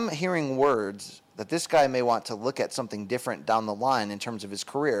 That I'm hearing words that this guy may want to look at something different down the line in terms of his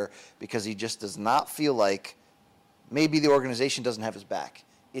career because he just does not feel like maybe the organization doesn't have his back.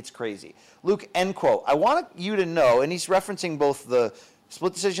 It's crazy. Luke, end quote. I want you to know, and he's referencing both the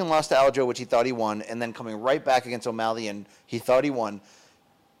split decision loss to Aljo, which he thought he won, and then coming right back against O'Malley, and he thought he won.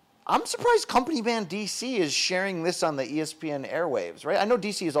 I'm surprised company man DC is sharing this on the ESPN airwaves, right? I know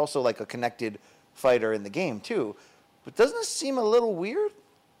DC is also like a connected fighter in the game too, but doesn't this seem a little weird,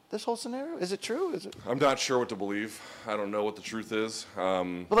 this whole scenario? Is it true? Is it? I'm not sure what to believe. I don't know what the truth is.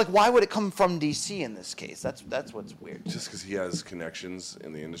 But like, why would it come from DC in this case? That's what's weird. Just because he has connections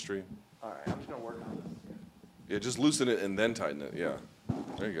in the industry. All right, I'm just gonna work on this. Yeah, just loosen it and then tighten it. Yeah,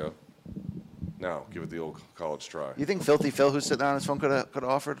 there you go. Now, give it the old college try. You think Filthy Phil, who's sitting on his phone, could have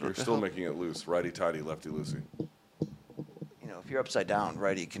offered? You're still making it loose. Righty tighty, lefty loosey. You know, if you're upside down,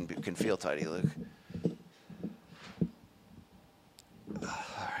 righty can feel tighty, Luke.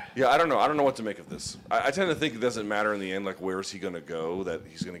 Yeah, I don't know. I don't know what to make of this. I tend to think it doesn't matter in the end. Like, where is he going to go? That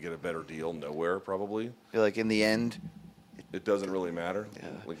he's going to get a better deal? Nowhere, probably. Feel like in the end, it doesn't really matter. Yeah.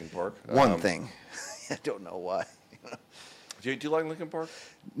 Lincoln Park. One thing, I don't know why. Do you like Lincoln Park?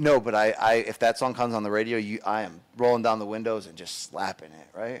 No, but I if that song comes on the radio, I am rolling down the windows and just slapping it,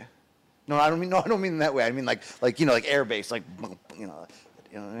 right? No, I don't mean that way. I mean like airbase, like you know what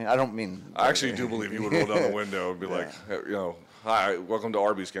I mean. I don't mean. I actually do believe you would roll down the window and be like, hi, welcome to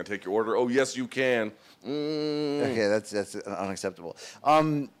Arby's. Can I take your order? Oh, yes, you can. Okay, that's unacceptable.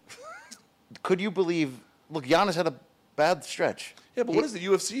 Could you believe? Look, Giannis had a bad stretch. Yeah, but what does the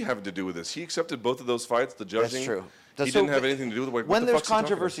UFC have to do with this? He accepted both of those fights. The judging. That's true. He didn't have anything to do with it. When there's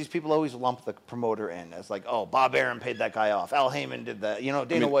controversies, people always lump the promoter in as like, oh, Bob Arum paid that guy off. Al Heyman did that. You know,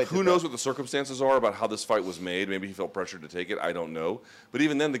 Dana White did who knows what the circumstances are about how this fight was made? Maybe he felt pressured to take it. I don't know. But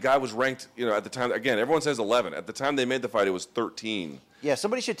even then, the guy was ranked, at the time, again, everyone says 11. At the time they made the fight, it was 13. Yeah,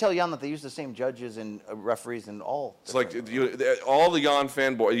 somebody should tell Jan that they use the same judges and referees and all. It's like all the Jan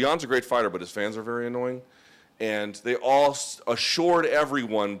fanboys. Jan's a great fighter, but his fans are very annoying. And they all assured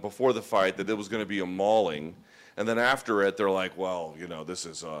everyone before the fight that it was going to be a mauling. And then after it, they're like, well, this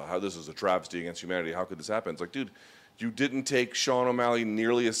is a travesty against humanity. How could this happen? It's like, dude, you didn't take Sean O'Malley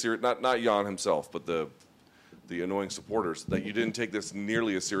nearly as serious, not Jan himself, but the annoying supporters, that you didn't take this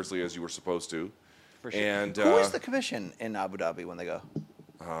nearly as seriously as you were supposed to. For sure. And who is the commission in Abu Dhabi when they go?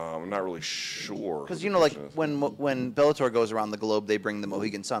 I'm not really sure. Because when Bellator goes around the globe, they bring the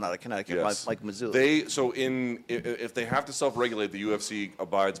Mohegan Sun out of Connecticut, yes. like Missoula. If they have to self-regulate, the UFC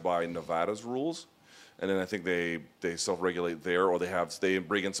abides by Nevada's rules. And then I think they self-regulate there, or they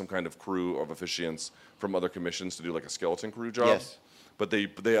bring in some kind of crew of officiants from other commissions to do like a skeleton crew job. Yes. But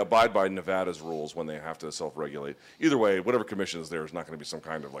they abide by Nevada's rules when they have to self-regulate. Either way, whatever commission is there is not going to be some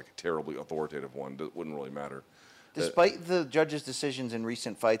kind of like terribly authoritative one. It wouldn't really matter. Despite the judge's decisions in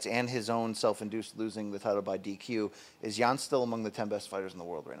recent fights and his own self-induced losing the title by DQ, is Jan still among the 10 best fighters in the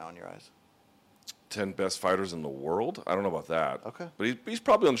world right now in your eyes? 10 best fighters in the world? I don't know about that. Okay. But he's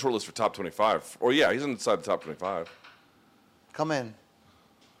probably on the short list for top 25. Or yeah, he's inside the top 25. Come in.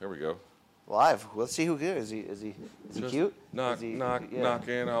 There we go. Live. Let's see who here is. Is he cute? Knocking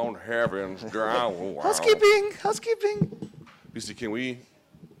on heaven's door. Housekeeping. BC,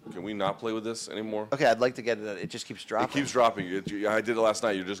 can we not play with this anymore? Okay, I'd like to get it. It just keeps dropping. It keeps dropping. I did it last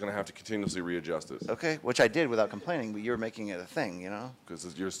night. You're just going to have to continuously readjust it. Okay, which I did without complaining, but you're making it a thing, Because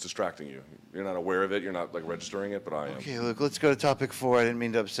it's distracting you. You're not aware of it. You're not like registering it, but I am. Okay, Luke, let's go to topic 4. I didn't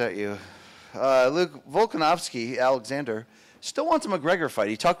mean to upset you. Luke, Volkanovski, Alexander, still wants a McGregor fight.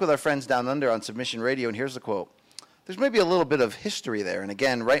 He talked with our friends down under on Submission Radio, and here's the quote. There's maybe a little bit of history there. And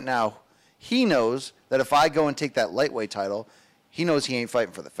again, right now, he knows that if I go and take that lightweight title, he knows he ain't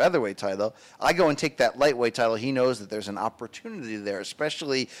fighting for the featherweight title. I go and take that lightweight title. He knows that there's an opportunity there,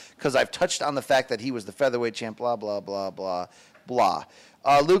 especially because I've touched on the fact that he was the featherweight champ, blah, blah, blah, blah, blah.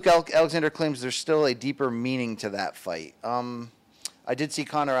 Luke Alexander claims there's still a deeper meaning to that fight. I did see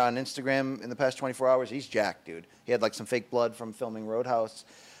Conor on Instagram in the past 24 hours. He's jacked, dude. He had like some fake blood from filming Roadhouse.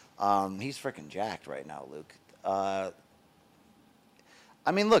 He's freaking jacked right now, Luke.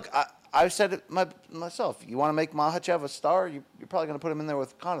 Look, I've said it myself. You want to make Makhachev a star, you're probably going to put him in there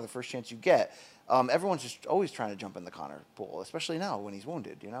with Conor the first chance you get. Everyone's just always trying to jump in the Conor pool, especially now when he's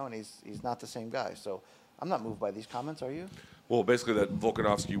wounded, and he's not the same guy. So I'm not moved by these comments, are you? Well, basically that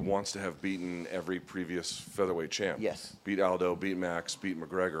Volkanovski wants to have beaten every previous featherweight champ. Yes. Beat Aldo, beat Max, beat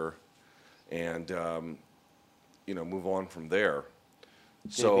McGregor, and move on from there.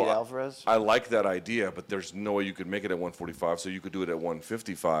 Did he beat Alvarez? I like that idea, but there's no way you could make it at 145, so you could do it at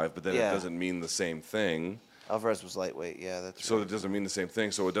 155, but then it doesn't mean the same thing. Alvarez was lightweight. Yeah, that's So right. it doesn't mean the same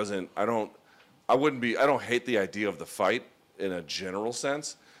thing. So it doesn't. I don't hate the idea of the fight in a general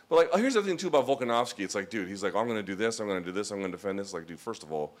sense. But like, here's the thing too about Volkanovski. It's like, dude, he's like, I'm going to do this. I'm going to do this. I'm going to defend this. Like, dude, first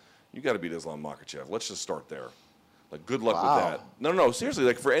of all, you got to beat Islam Makhachev. Let's just start there. Like, good luck Wow. with that. No, seriously.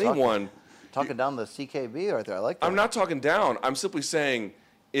 Like, for anyone, Talking down the CKB right there. I like that. I'm not talking down. I'm simply saying,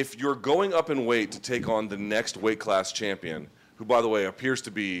 if you're going up in weight to take on the next weight class champion, who, by the way, appears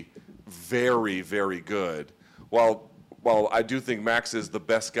to be very, very good, while I do think Max is the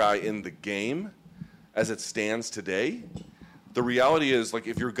best guy in the game as it stands today, the reality is, like,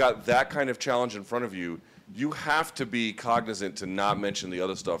 if you've got that kind of challenge in front of you, you have to be cognizant to not mention the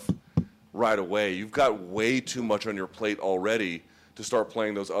other stuff right away. You've got way too much on your plate already to start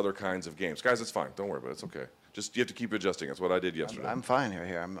playing those other kinds of games. Guys, it's fine. Don't worry about it. It's okay. Just you have to keep adjusting. That's what I did yesterday. I'm fine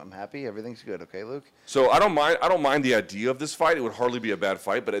here. I'm happy. Everything's good. Okay, Luke? So I don't mind the idea of this fight. It would hardly be a bad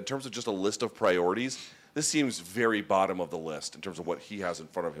fight, but in terms of just a list of priorities, this seems very bottom of the list in terms of what he has in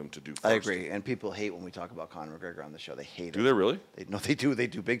front of him to do first. I agree. And people hate when we talk about Conor McGregor on the show. They hate it. Do they really? No, they do. They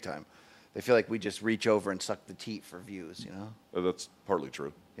do big time. They feel like we just reach over and suck the teat for views, you know? That's partly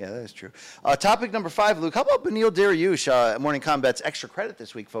true. Yeah, that is true. Topic number 5, Luke. How about Beneil Dariush? Morning Combat's extra credit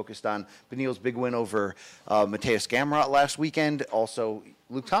this week focused on Beneil's big win over Mateus Gamrot last weekend. Also,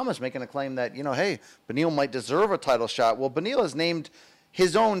 Luke Thomas making a claim that, hey, Beneil might deserve a title shot. Well, Beneil has named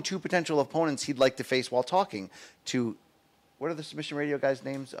his own 2 potential opponents he'd like to face while talking to, what are the Submission Radio guys'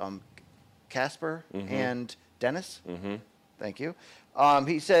 names? Casper and Dennis? Mm-hmm. Thank you.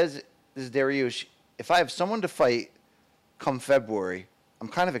 He says, this is Dariush, if I have someone to fight come February, I'm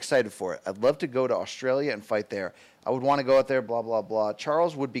kind of excited for it. I'd love to go to Australia and fight there. I would want to go out there, blah, blah, blah.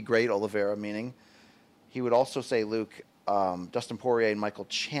 Charles would be great, Oliveira meaning. He would also say, Luke, Dustin Poirier and Michael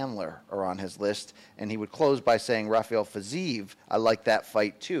Chandler are on his list. And he would close by saying, Rafael Fiziev, I like that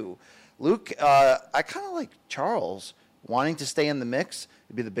fight too. Luke, I kind of like Charles wanting to stay in the mix.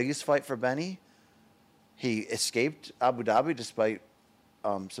 It'd be the biggest fight for Benny. He escaped Abu Dhabi despite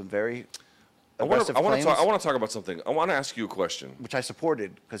some very aggressive claims. I want to talk about something. I want to ask you a question. Which I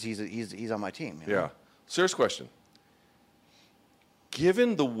supported because he's on my team. Yeah. Serious question.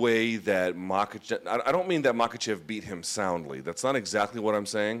 Given the way that Makhachev, I don't mean that Makhachev beat him soundly. That's not exactly what I'm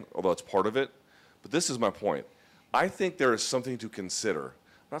saying, although it's part of it. But this is my point. I think there is something to consider.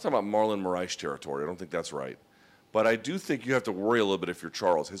 I'm not talking about Marlon Moraes territory. I don't think that's right. But I do think you have to worry a little bit if you're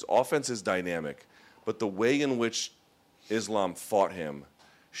Charles. His offense is dynamic, but the way in which Islam fought him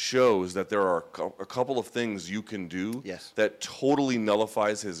shows that there are a couple of things you can do that totally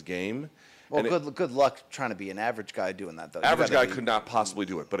nullifies his game. Well, good luck trying to be an average guy doing that, though. Average guy could not possibly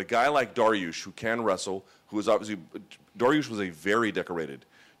do it. But a guy like Dariush, who can wrestle, who is obviously – Dariush was a very decorated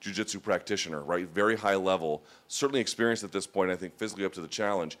jiu-jitsu practitioner, right? Very high level, certainly experienced at this point, I think physically up to the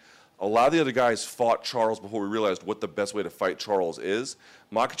challenge. A lot of the other guys fought Charles before we realized what the best way to fight Charles is.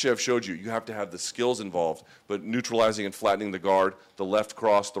 Makhachev showed you have to have the skills involved, but neutralizing and flattening the guard, the left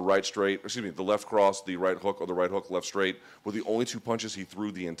cross, the right straight, the left cross, the right hook, or the right hook, left straight, were the only 2 punches he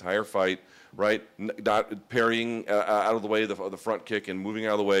threw the entire fight, right? Not parrying out of the way, the front kick, and moving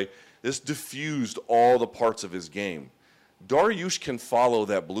out of the way. This diffused all the parts of his game. Dariush can follow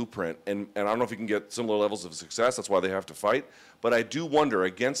that blueprint, and I don't know if he can get similar levels of success. That's why they have to fight. But I do wonder,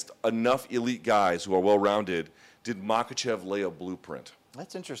 against enough elite guys who are well-rounded, did Makhachev lay a blueprint?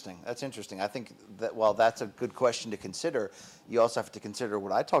 That's interesting. I think that while that's a good question to consider, you also have to consider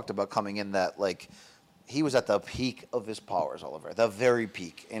what I talked about coming in, that like he was at the peak of his powers, Oliver, the very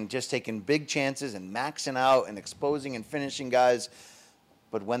peak, and just taking big chances and maxing out and exposing and finishing guys.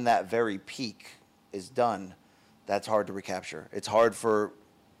 But when that very peak is done, that's hard to recapture. It's hard for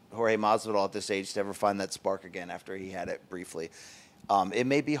Jorge Masvidal at this age to ever find that spark again after he had it briefly. It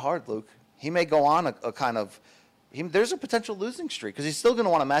may be hard, Luke. He may go on a kind of there's a potential losing streak because he's still going to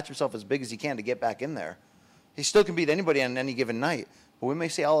want to match himself as big as he can to get back in there. He still can beat anybody on any given night. But we may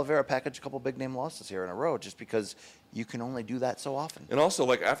see Oliveira package a couple big name losses here in a row just because you can only do that so often. And also,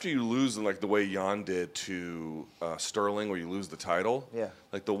 like, after you lose in, like, the way Jan did to Sterling, where you lose the title,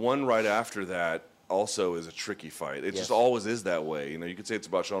 like, the one right after that also is a tricky fight. It just always is that way. You could say it's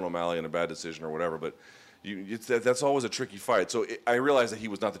about Sean O'Malley and a bad decision or whatever, but that's always a tricky fight. So I realize that he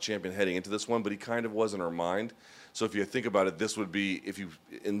was not the champion heading into this one, but he kind of was in our mind. So if you think about it, this would be,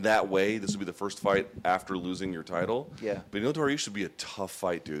 in that way, this would be the first fight after losing your title. Yeah. Beneil Dariush should be a tough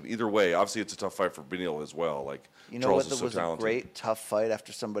fight, dude. Either way, obviously it's a tough fight for Beneil as well. Like, Charles is so was talented. A great tough fight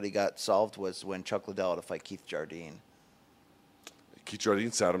after somebody got solved was when Chuck Liddell had to fight Keith Jardine. Keith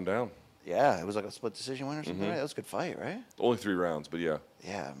Jardine sat him down. Yeah, it was like a split decision win or something. Right? That was a good fight, right? Only 3 rounds, but yeah.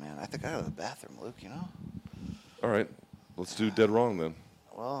 Yeah, man. I think I go to the bathroom, Luke, All right. Let's do dead wrong then.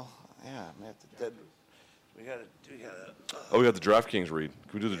 Well, yeah. Man, we We got. Oh, we got the DraftKings read.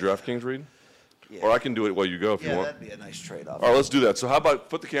 Can we do the DraftKings read? Yeah. Or I can do it while you go if you want. That'd be a nice trade-off. All right, let's do that. So how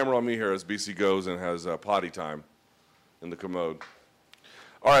about put the camera on me here as BC goes and has potty time in the commode.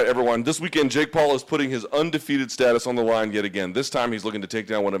 All right, everyone. This weekend, Jake Paul is putting his undefeated status on the line yet again. This time, he's looking to take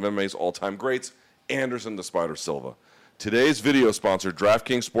down one of MMA's all-time greats, Anderson the Spider Silva. Today's video sponsor,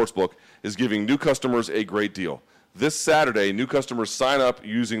 DraftKings Sportsbook, is giving new customers a great deal. This Saturday, new customers sign up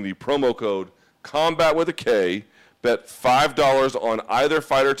using the promo code COMBAT with a K, bet $5 on either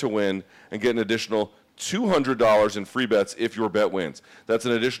fighter to win, and get an additional $200 in free bets if your bet wins. That's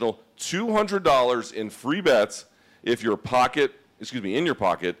an additional $200 in free bets if in your pocket,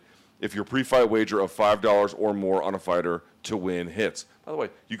 if your pre-fight wager of $5 or more on a fighter to win hits. By the way,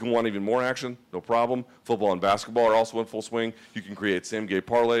 you can want even more action, no problem. Football and basketball are also in full swing. You can create same-game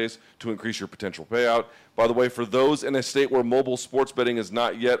parlays to increase your potential payout. By the way, for those in a state where mobile sports betting is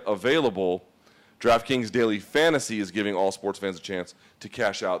not yet available, DraftKings Daily Fantasy is giving all sports fans a chance to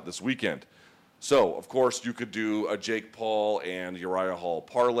cash out this weekend. So, of course, you could do a Jake Paul and Uriah Hall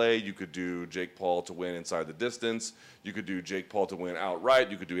parlay. You could do Jake Paul to win inside the distance. You could do Jake Paul to win outright.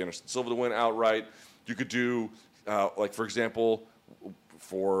 You could do Anderson Silva to win outright. You could do, like, for example,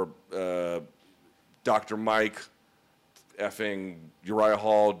 for Dr. Mike, effing Uriah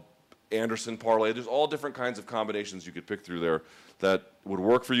Hall, Anderson parlay. There's all different kinds of combinations you could pick through there that would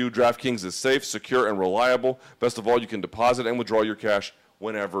work for you. DraftKings is safe, secure, and reliable. Best of all, you can deposit and withdraw your cash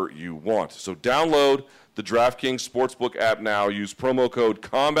whenever you want. So download the DraftKings Sportsbook app now. Use promo code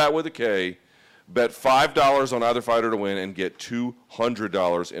COMBAT with a K. Bet $5 on either fighter to win and get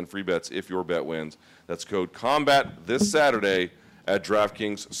 $200 in free bets if your bet wins. That's code COMBAT this Saturday at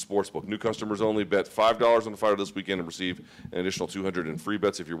DraftKings Sportsbook. New customers only. Bet $5 on the fighter this weekend and receive an additional $200 in free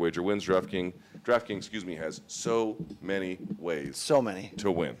bets if your wager wins. DraftKings, has so many ways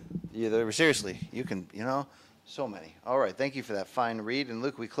to win. Yeah, seriously, you can, so many. All right, thank you for that fine read. And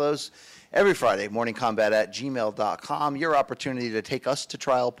Luke, we close every Friday, morningcombat@gmail.com. Your opportunity to take us to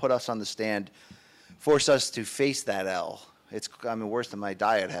trial, put us on the stand, force us to face that L. It's, worse than my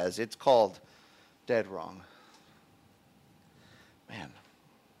diet has. It's called Dead Wrong. Man,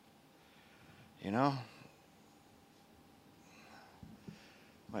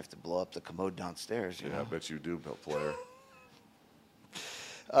 might have to blow up the commode downstairs. Yeah, I bet you do, player.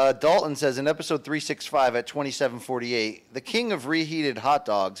 Dalton says in episode 365 at 2748, the king of reheated hot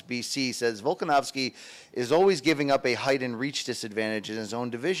dogs, BC, says Volkanovski is always giving up a height and reach disadvantage in his own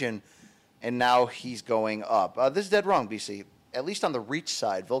division, and now he's going up. This is dead wrong, BC. At least on the reach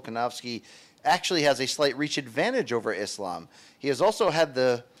side, Volkanovski actually has a slight reach advantage over Islam. He has also had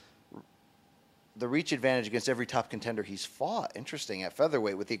the reach advantage against every top contender he's fought. Interesting, at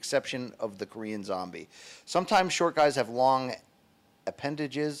featherweight, with the exception of the Korean Zombie. Sometimes short guys have long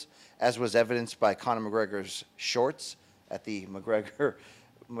appendages, as was evidenced by Conor McGregor's shorts at the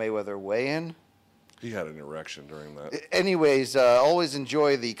McGregor-Mayweather weigh-in. He had an erection during that. Anyways, always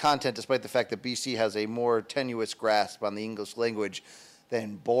enjoy the content despite the fact that BC has a more tenuous grasp on the English language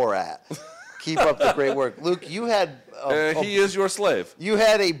than Borat. Keep up the great work. Luke, you had... he is your slave. You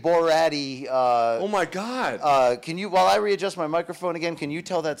had a Borat-y... oh, my God. Can you, while I readjust my microphone again, can you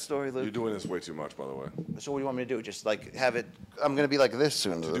tell that story, Luke? You're doing this way too much, by the way. So what do you want me to do? Just, have it... I'm going to be like this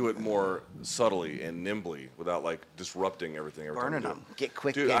soon. To do it more subtly and nimbly without, disrupting everything. Burning them. Get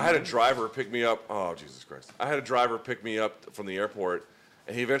quick. Dude, I had a driver pick me up. Oh, Jesus Christ. I had a driver pick me up from the airport,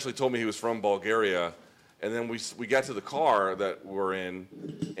 and he eventually told me he was from Bulgaria. And then we got to the car that we're in,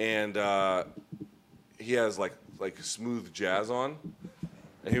 and he has like smooth jazz on,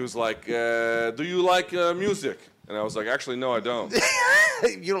 and he was like, "Do you like music?" And I was like, "Actually, no, I don't."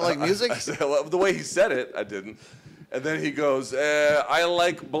 You don't like music? I said, well, the way he said it, I didn't. And then he goes, "I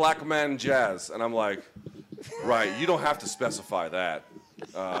like black man jazz," and I'm like, "Right, you don't have to specify that."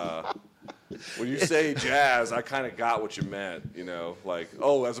 When you say jazz, I kind of got what you meant,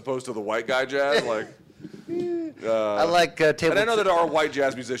 as opposed to the white guy jazz, I like table. And I know that there are white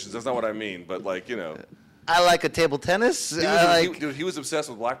jazz musicians. That's not what I mean, but I like a table tennis. He was obsessed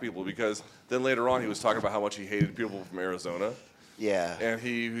with black people because then later on he was talking about how much he hated people from Arizona. Yeah. And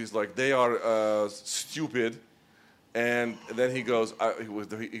he's like, they are stupid. And then he goes,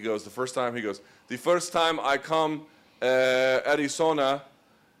 the first time I come Arizona,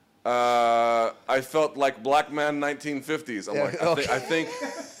 I felt like black man 1950s. I'm like, okay.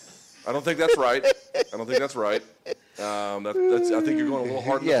 I don't think that's right. I think you're going a little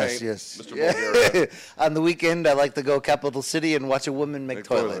hard in the paint, Mr. Bulgaria. On the weekend, I like to go capital city and watch a woman make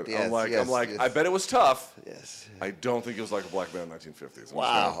toilet. Yes, I'm like, I bet it was tough. Yes. I don't think it was like a black man in the 1950s.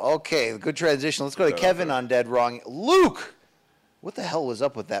 Wow. Okay, good transition. Let's go to Kevin on Dead Wrong. Luke, What the hell was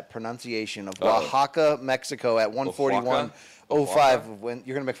up with that pronunciation of Oaxaca, Mexico at 141.05? When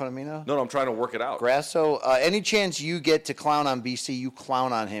you're gonna make fun of me now? No, I'm trying to work it out. Grasso, any chance you get to clown on BC, you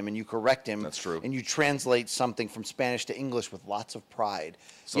clown on him and you correct him. That's true. And you translate something from Spanish to English with lots of pride.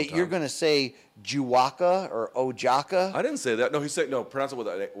 Sometimes. Yet you're gonna say Juwaka or Ojaka. I didn't say that. No, he said no. Pronounce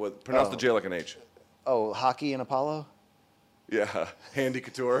it pronounce the J like an H. Oh, hockey and Apollo. Yeah, Handy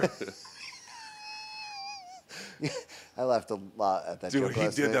Couture. I laughed a lot at that. Dude, joke he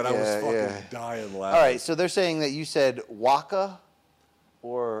last did night. that. I was Yeah, fucking dying laughing. All right, so they're saying that you said Waka,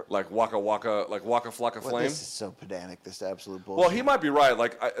 or Like Waka Waka, like Waka Flocka Well, Flame. this is so pedantic. This absolute bullshit. Well, he might be right.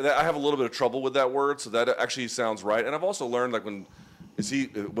 Like I have a little bit of trouble with that word, so that actually sounds right. And I've also learned like when is he?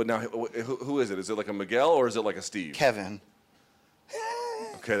 But now, who is it? Is it like a Miguel or is it like a Steve? Kevin.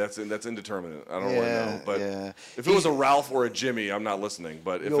 Okay, that's indeterminate. I don't Yeah, really know. But yeah. if it was a Ralph or a Jimmy, I'm not listening.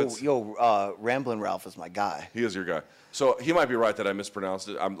 But if it's Ramblin' Ralph is my guy. he is your guy, so he might be right that I mispronounced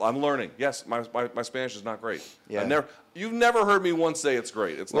it. I'm learning. Yes, my Spanish is not great. Yeah. You've never heard me once say it's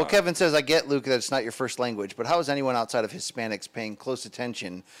great. It's Well, not. Kevin says, I get, Luke, that it's not your first language, but how is anyone outside of Hispanics paying close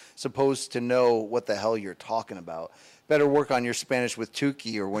attention supposed to know what the hell you're talking about? Better work on your Spanish with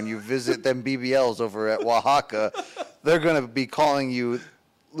Tukey, or when you visit them BBLs over at Oaxaca, they're going to be calling you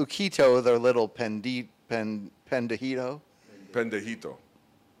Luquito, their little pendejito. Pendejito,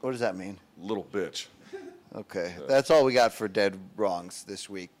 What does that mean? little bitch. Okay, that's all we got for dead wrongs this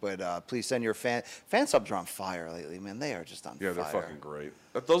week. But please send your fan subs are on fire lately, man. They are just on fire. Yeah, they're fucking great.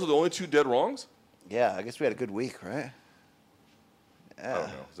 Those are the only two dead wrongs? Yeah, I guess we had a good week, right? I don't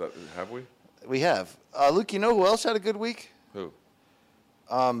know. Have we? We have. Luke, you know who else had a good week? Who?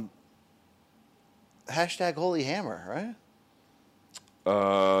 Hashtag Holy Hammer, right?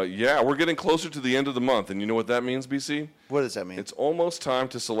 Yeah, we're getting closer to the end of the month, and you know what that means, BC? What does that mean? It's almost time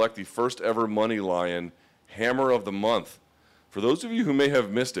to select the first ever Money Lion Hammer of the Month. For those of you who may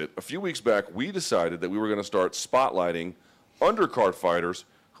have missed it, a few weeks back we decided that we were going to start spotlighting undercard fighters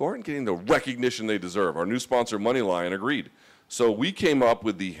who aren't getting the recognition they deserve. Our new sponsor, Money Lion, agreed. So we came up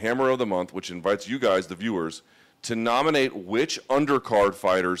with the Hammer of the Month, which invites you guys, the viewers, to nominate which undercard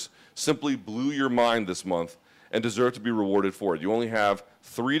fighters simply blew your mind this month and deserve to be rewarded for it. You only have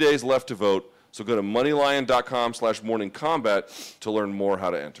 3 days left to vote, so go to moneylion.com/morningcombat to learn more how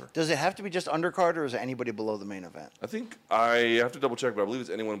to enter. Does it have to be just undercard, or is it anybody below the main event? I think I have to double check, but I believe it's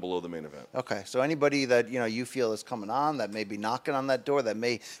anyone below the main event. Okay, so anybody that you feel is coming on, that may be knocking on that door, that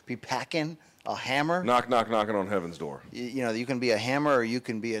may be packing a hammer. Knock, knock, knocking on heaven's door. You can be a hammer or you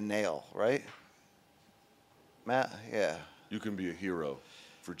can be a nail, right? Matt, yeah. You can be a hero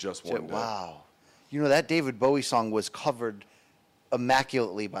for just one day. Wow. That David Bowie song was covered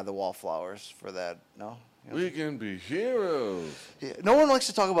immaculately by the Wallflowers for that, no? We can be heroes. Yeah, no one likes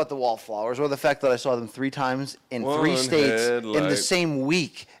to talk about the Wallflowers or the fact that I saw them 3 times in 3 One states in the headlight. same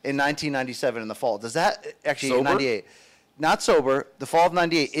week in 1997 in the fall. Does that, actually, Sober? 98. Not sober, the fall of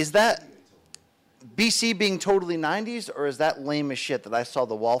 98. Is that BC being totally 90s, or is that lame as shit that I saw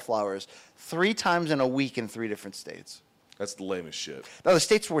the Wallflowers 3 times in a week in 3 different states? That's the lamest shit. No, the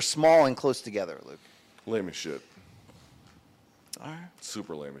states were small and close together, Luke. Lamest shit. All right.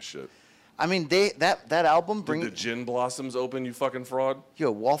 Super lamest shit. I mean, that album Did the Gin Blossoms open, you fucking fraud?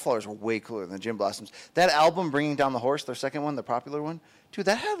 Wallflowers were way cooler than the Gin Blossoms. That album, Bringing Down the Horse, their second one, the popular one, dude,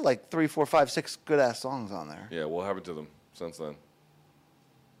 that had like 3, 4, 5, 6 good ass songs on there. Yeah, what happened to them since then?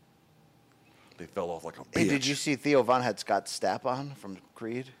 They fell off like a bitch. Hey, did you see Theo Von had Scott Stapp on from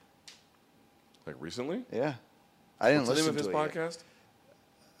Creed? Like recently? Yeah, I didn't What's the listen name of his to it yet.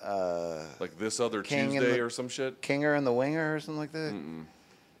 podcast? Like This Other King and Tuesday the- or some shit? Kinger and the Winger or something like that.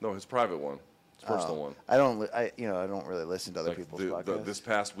 No, his private one. His personal one. I don't really listen to other Like people's the, podcasts. this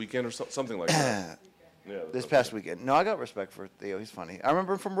past weekend or something like that. Yeah, This past weekend. No, I got respect for Theo. He's funny. I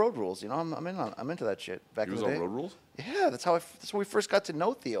remember him from Road Rules. I'm into that shit. Back He in was the day. on Road Rules? Yeah, that's how we first got to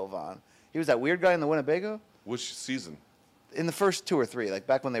know Theo Von. He was that weird guy in the Winnebago. Which season? In the first 2 or 3, like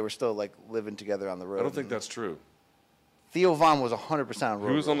back when they were still like living together on the road. I don't think that's true. Theo Von was 100% on Road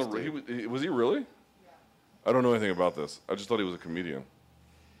He was on Rules, the. dude. Was he really? I don't know anything about this. I just thought he was a comedian.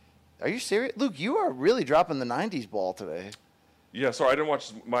 Are you serious, Luke? You are really dropping the '90s ball today. Yeah, sorry, I didn't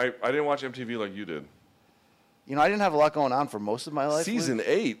watch MTV like you did. I didn't have a lot going on for most of my life. Season Luke.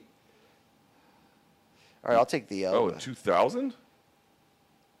 8. All right, I'll take the L. Oh, in 2000.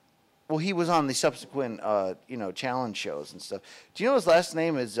 Well, he was on the subsequent, challenge shows and stuff. Do you know his last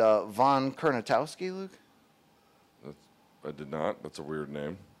name is Von Kernatowski, Luke? I did not. That's a weird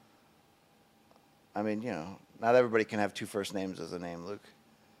name. I mean, not everybody can have 2 first names as a name, Luke.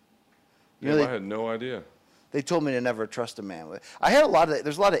 Yeah, I had no idea. They told me to never trust a man.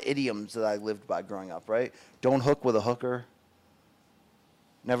 There's a lot of idioms that I lived by growing up, right? Don't hook with a hooker.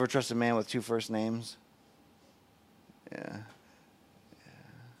 Never trust a man with 2 first names. Yeah.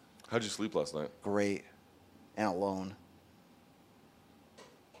 How'd you sleep last night? Great. And alone.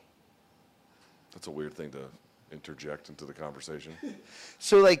 That's a weird thing to interject into the conversation.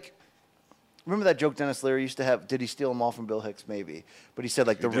 So, like, remember that joke Dennis Leary used to have? Did he steal them all from Bill Hicks? Maybe. But he said,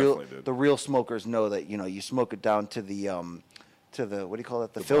 like, He definitely did. the real smokers know that, you know, you smoke it down to the what do you call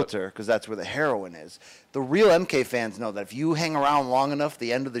it? The The filter, because that's where the heroin is. The real MK fans know that if you hang around long enough,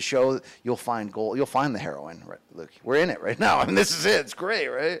 the end of the show, you'll find gold. You'll find the heroin. Right? Look, we're in it right now. I mean, this is it. It's great,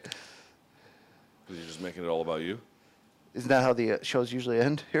 right? Because you're just making it all about you? Isn't that how the shows usually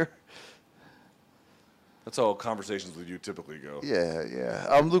end here? That's how conversations with you typically go. Yeah,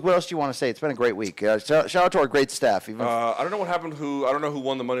 yeah. Luke, what else do you want to say? It's been a great week. Shout out to our great staff. Even I don't know what happened. I don't know who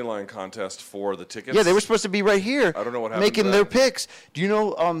won the money line contest for the tickets. yeah, they were supposed to be right here. I don't know what happened making to their that. picks. Do you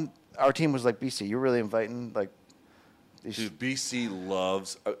know? Our team was like, BC, you're really inviting like. These Dude, BC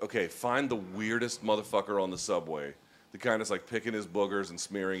loves. Okay, find the weirdest motherfucker on the subway. The kind that's like picking his boogers and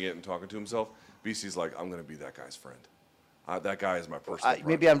smearing it and talking to himself. BC's like, I'm going to be that guy's friend. That guy is my personal friend.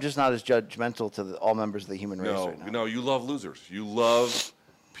 maybe I'm just not as judgmental to all members of the human race right now. No, you love losers. You love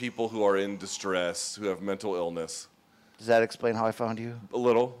people who are in distress, who have mental illness. Does that explain how I found you? A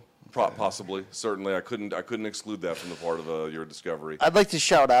little, possibly, certainly. I couldn't exclude that from the part of your discovery. I'd like to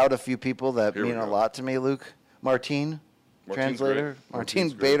shout out a few people that Here we mean a go. lot to me, Luke. Martine, Martine's translator. great. Martine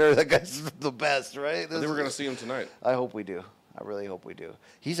Martine's great. Bader, that guy's the best, right? I think we're going to see him tonight. I hope we do. I really hope we do.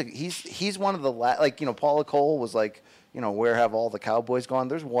 He's one of the like, you know, Paula Cole was like, you know, where have all the cowboys gone?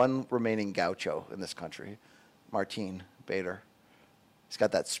 There's one remaining gaucho in this country, Martine Bader. He's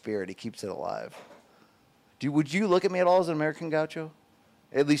got that spirit. He keeps it alive. Would you look at me at all as an American gaucho?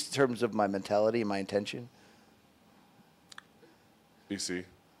 At least in terms of my mentality and my intention? BC,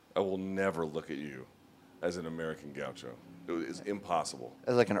 I will never look at you as an American gaucho. It is impossible.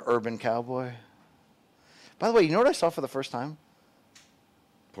 As like an urban cowboy? By the way, you know what I saw for the first time?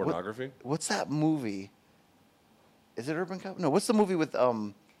 Pornography? What's that movie? Is it Urban Cowboy? No, what's the movie with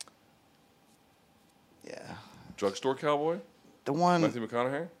yeah. Drugstore cowboy? The one Matthew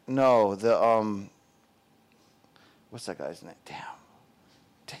McConaughey? No, the what's that guy's name? Damn,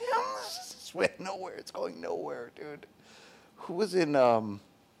 this went nowhere. It's going nowhere, dude. Who was in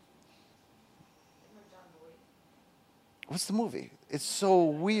what's the movie? It's so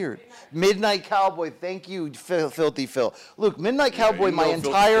weird. Midnight Cowboy. Thank you, Filthy Phil. Look, Midnight Cowboy. you know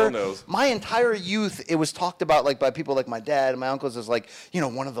Filthy Phil knows. My entire youth, it was talked about like by people like my dad and my uncles as like, you know,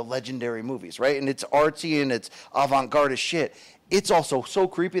 one of the legendary movies, right? And it's artsy and it's avant-garde as shit. It's also so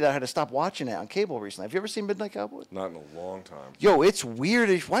creepy that I had to stop watching it on cable recently. Have you ever seen Midnight Cowboy? Not in a long time. Yo, it's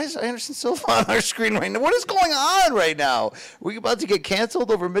weird. Why is Anderson Silva on our screen right now? What is going on right now? Are we about to get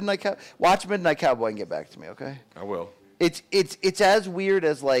canceled over Midnight Cowboy? Watch Midnight Cowboy and get back to me, okay? I will. It's as weird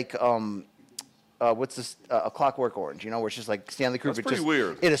as like what's this? A Clockwork Orange, you know, where it's just like Stanley Kubrick. That's pretty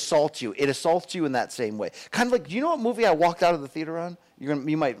weird. It assaults you. It assaults you in that same way. Kind of like, do you know what movie I walked out of the theater on?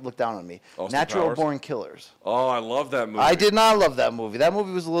 You might look down on me. Austin Natural Powers? Born Killers. Oh, I love that movie. I did not love that movie. That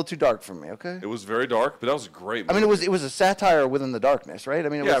movie was a little too dark for me. Okay. It was very dark, but that was a great I movie. mean, it was a satire within the darkness, right? I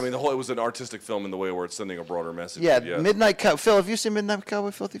mean, it was an artistic film in the way where it's sending a broader message. Yeah, but yes. Midnight Cowboy. Phil, have you seen Midnight Cowboy?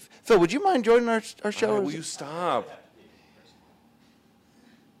 Filthy Phil, would you mind joining our show? All right, or will is you it- stop?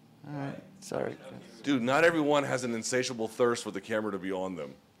 All right, sorry. Dude, not everyone has an insatiable thirst for the camera to be on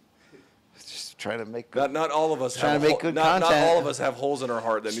them. Just trying to make good, Not all of us Trying have to make good not content. all of us have holes in our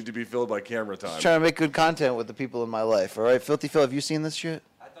heart that need to be filled by camera time. trying to make good content with the people in my life. All right, Filthy Phil, have you seen this shit?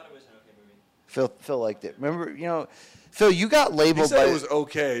 I thought it was an okay movie. Phil liked it. Remember, you know, Phil, you got He labeled said by it was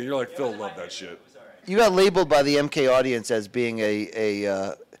okay. You're like, Phil loved that shit. It was all right. you got labeled by the MK audience as being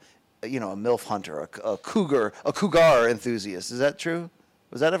a MILF hunter, a cougar enthusiast. Is that true?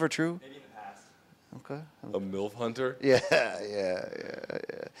 Was that ever true? Maybe in the past. Okay. A MILF hunter? Yeah.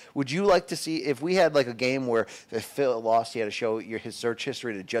 Would you like to see if we had like a game where if Phil lost, he had to show his search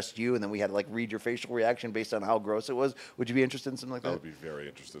history to just you, and then we had to like read your facial reaction based on how gross it was? Would you be interested in something like I that? would be very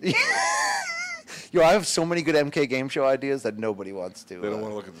interested. Yo, I have so many good MK game show ideas that nobody wants to. They don't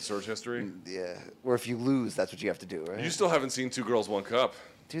want to look at the search history. Yeah. Or if you lose, that's what you have to do, right? You still haven't seen Two Girls, One Cup.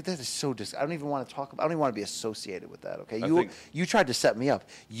 Dude, that is so I don't even want to talk about. I don't even want to be associated with that. Okay, I you think- you tried to set me up.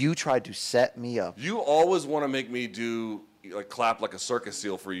 You tried to set me up. You always want to make me do like clap like a circus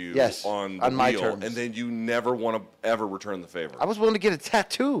seal for you Yes, on the on my wheel, terms. and then you never want to ever return the favor. I was willing to get a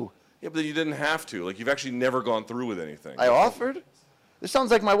tattoo. Yeah, but then you didn't have to. Like you've actually never gone through with anything. I offered. This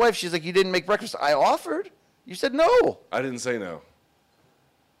sounds like my wife. She's like, you didn't make breakfast. I offered. You said no. I didn't say no.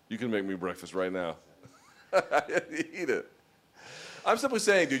 You can make me breakfast right now. Eat it. I'm simply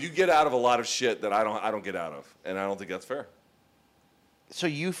saying, dude, you get out of a lot of shit that I don't get out of, and I don't think that's fair. So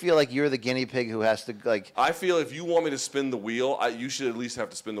you feel like you're the guinea pig who has to like? I feel if you want me to spin the wheel, you should at least have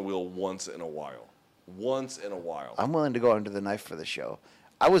to spin the wheel once in a while. Once in a while. I'm willing to go under the knife for the show.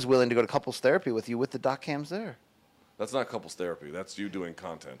 I was willing to go to couples therapy with you with the doc cams there. That's not couples therapy. That's you doing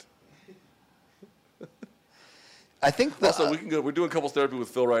content. I think Also, we can go. We're doing couples therapy with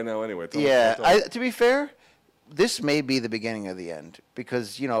Phil right now anyway. To be fair, this may be the beginning of the end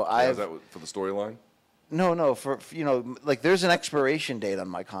because is that for the storyline? No, for like there's an expiration date on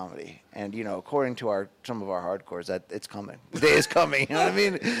my comedy, and according to some of our hardcores, that it's coming. The day is coming. You know what I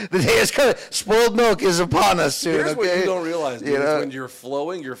mean? The day is coming. Spoiled milk is upon us soon. Here's okay? what you don't realize, dude. Is when you're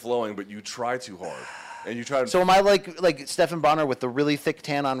flowing, but you try too hard. And you try to. So am I like Stephen Bonner with the really thick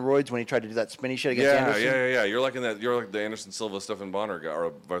tan on roids when he tried to do that spinny shit against Anderson? Yeah. You're like the Anderson Silva, Stephen Bonner guy,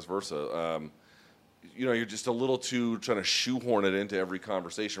 or vice versa. You're just a little too trying to shoehorn it into every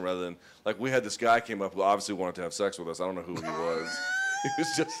conversation rather than like we had this guy came up who obviously wanted to have sex with us. I don't know who he was. He was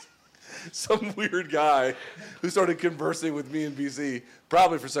just some weird guy who started conversing with me and BC,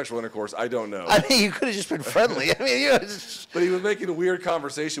 probably for sexual intercourse. I don't know. I mean, you could have just been friendly. I mean, But he was making a weird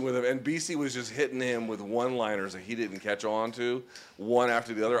conversation with him, and BC was just hitting him with one-liners that he didn't catch on to, one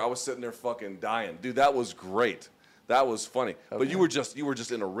after the other. I was sitting there fucking dying. Dude, that was great. That was funny. Okay. But you were just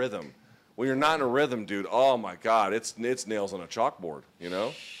in a rhythm. When you're not in a rhythm, dude, oh my God, it's nails on a chalkboard,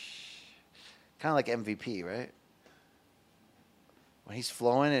 Kind of like MVP, right? When he's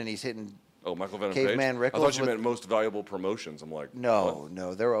flowing and he's hitting. Oh, Michael Venom Caveman Page? Rickles. I thought you meant most valuable promotions. I'm like, no,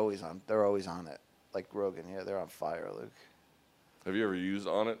 they're always on. They're always on it. Like Rogan, yeah, they're on fire, Luke. Have you ever used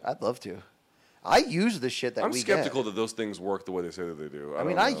On It? I'd love to. I use the shit that I'm we skeptical get. that those things work the way they say that they do.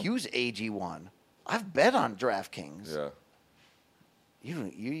 I use AG1. I've bet on DraftKings. Yeah.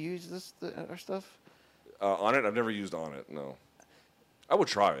 You use our stuff? On It? I've never used On It, no. I would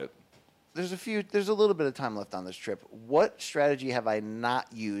try it. There's a little bit of time left on this trip. What strategy have I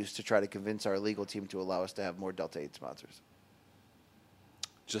not used to try to convince our legal team to allow us to have more Delta 8 sponsors?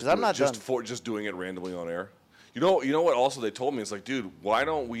 Just doing it randomly on air. You know what? Also, they told me it's like, dude, why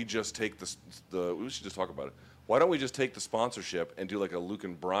don't we just take we should just talk about it. Why don't we just take the sponsorship and do like a Luke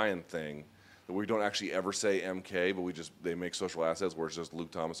and Brian thing, that we don't actually ever say MK, but they make social assets where it's just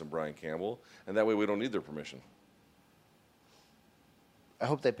Luke Thomas and Brian Campbell, and that way we don't need their permission. I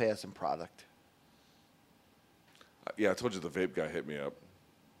hope they pay us in product. Yeah, I told you the vape guy hit me up.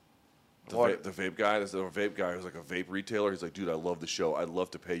 The vape guy, there's a vape guy who's like a vape retailer. He's like, dude, I love the show. I'd love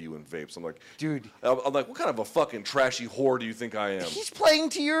to pay you in vapes. I'm like, dude. I'm like, what kind of a fucking trashy whore do you think I am? He's playing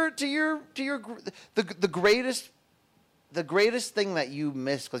the greatest thing that you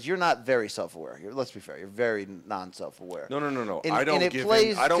miss because you're not very self-aware. Let's be fair. You're very non-self-aware. No. And, I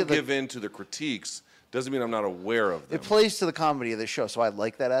don't give in to the critiques. Doesn't mean I'm not aware of them. It plays to the comedy of the show, so I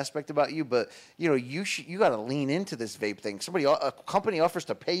like that aspect about you. But you got to lean into this vape thing. A company offers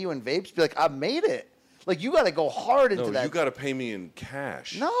to pay you in vapes, be like, I made it. Like you got to go hard into that. No, you got to pay me in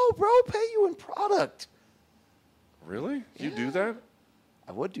cash. No, bro, pay you in product. Really? You do that?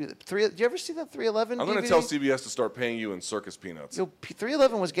 I would do that. Did you ever see that 311? I'm going to tell CBS to start paying you in circus peanuts.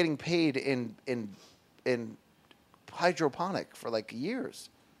 311 was getting paid in hydroponic for like years.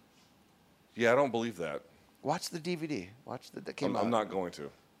 Yeah, I don't believe that. Watch the DVD. That came out. I'm not going to.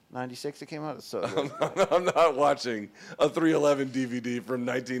 96 it came out? So I'm not watching a 311 DVD from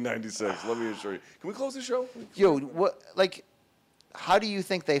 1996, let me assure you. Can we close the show? Yo, how do you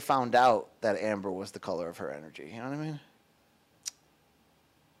think they found out that amber was the color of her energy? You know what I mean?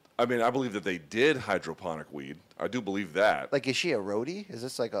 I believe that they did hydroponic weed. I do believe that. Like, is she a roadie? Is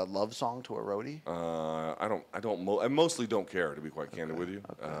this like a love song to a roadie? I mostly don't care, to be quite candid with you.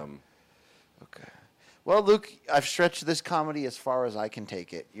 Okay. Well, Luke, I've stretched this comedy as far as I can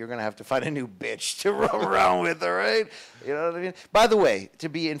take it. You're going to have to find a new bitch to roam around with, all right? You know what I mean? By the way, to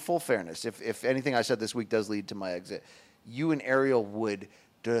be in full fairness, if anything I said this week does lead to my exit, you and Ariel would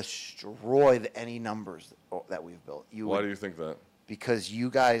destroy any numbers that we've built. Why do you think that? Because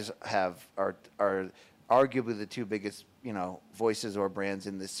you guys are arguably the two biggest, voices or brands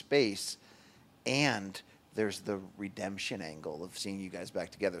in this space, and there's the redemption angle of seeing you guys back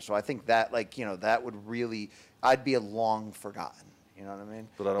together. So I think that, that would really, I'd be a long forgotten. You know what I mean?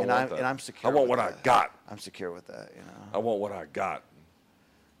 But I don't want that. And I'm secure. I want what I got. I'm secure with that. I want what I got.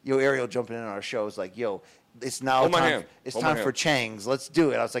 Ariel jumping in on our show is like, it's now time. It's time for Chang's. Let's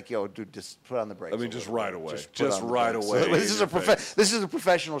do it. I was like, dude, just put on the brakes. Just right away. Just right away. So this is a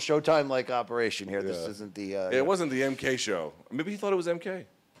professional Showtime operation here. Yeah. This isn't the. It wasn't the MK show. Maybe he thought it was MK.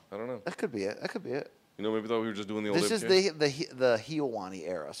 I don't know. That could be it. You know, maybe thought we were just doing the old. This is MK. the Helwani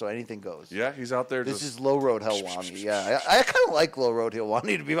era, so anything goes. Yeah, he's out there. This just, is low road Helwani. Yeah, I kind of like low road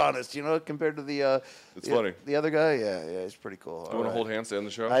Helwani, to be honest. You know, compared to the It's funny. the other guy. Yeah, he's pretty cool. Do you want to hold hands to end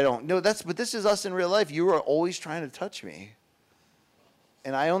the show? I don't. No, but this is us in real life. You are always trying to touch me.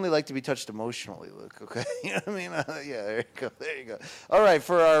 And I only like to be touched emotionally, Luke, okay? You know what I mean? Yeah, there you go. There you go. All right,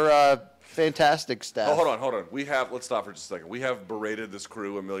 for our fantastic staff. Oh, hold on. Let's stop for just a second. We have berated this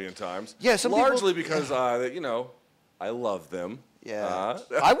crew a million times. Yeah, some largely people, because, I love them. Yeah.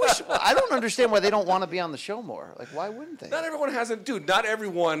 I don't understand why they don't want to be on the show more. Like, why wouldn't they? Not everyone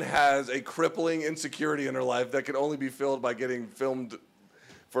has a crippling insecurity in their life that can only be filled by getting filmed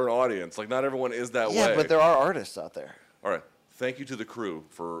for an audience. Like, not everyone is that way. Yeah, but there are artists out there. All right. Thank you to the crew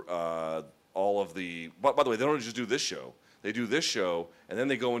for all of the. By the way, they don't just do this show. They do this show, and then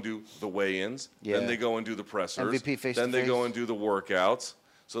they go and do the weigh-ins. Yeah. Then they go and do the pressers. MVP face-to-face. Then they go and do the workouts.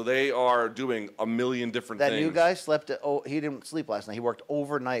 So they are doing a million different That things. new guy slept. He didn't sleep last night. He worked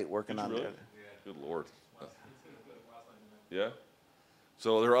overnight working on Really? it. Good Lord. Yeah.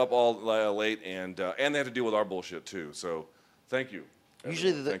 So they're up all late, and they have to deal with our bullshit too. So thank you.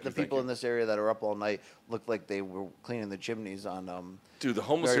 Usually, everyone. the people in this area that are up all night look like they were cleaning the chimneys on. Dude, the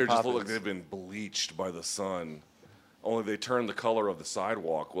homeless Mary here just look like Poppins. they've been bleached by the sun. Only they turn the color of the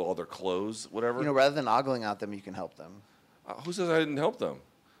sidewalk with all their clothes, whatever. You know, rather than ogling at them, you can help them. Who says I didn't help them?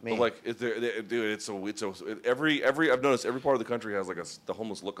 Me. But like, dude, every I've noticed every part of the country has like the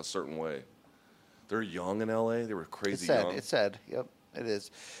homeless look a certain way. They're young in L.A. They were crazy It's sad. young. It's sad. Yep, it is.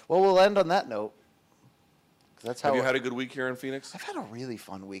 Well, we'll end on that note. 'Cause that's how. Have you had a good week here in Phoenix? I've had a really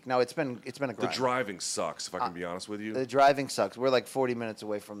fun week. Now it's been a grind. The driving sucks, if I can be honest with you. The driving sucks. We're like 40 minutes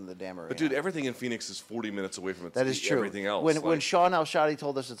away from the damn arena. But dude, everything in Phoenix is 40 minutes away from that is true. everything else. When like, Sean Al-Shadi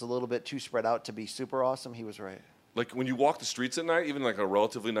told us it's a little bit too spread out to be super awesome, he was right. like when you walk the streets at night, even like a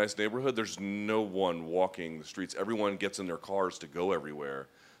relatively nice neighborhood, there's no one walking the streets. Everyone gets in their cars to go everywhere.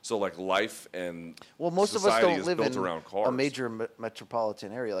 So like life and Most of us society don't is live built in around cars. a major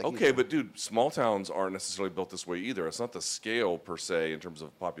metropolitan area like you Okay, do. but dude, small towns aren't necessarily built this way either. It's not the scale per se in terms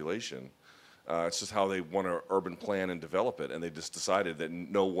of population. It's just how they want to urban plan and develop it, and they just decided that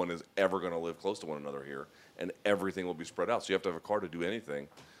no one is ever going to live close to one another here, and everything will be spread out. So you have to have a car to do anything.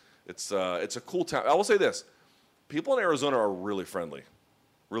 It's a cool town. I will say this: people in Arizona are really friendly,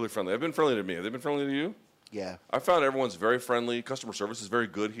 really friendly. They've been friendly to me. Have they been friendly to you? Yeah. I found everyone's very friendly. Customer service is very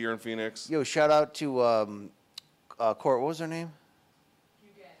good here in Phoenix. Yo, shout out to Court. What was her name?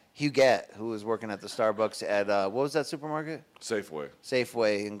 Huguette, who was working at the Starbucks at what was that supermarket? Safeway.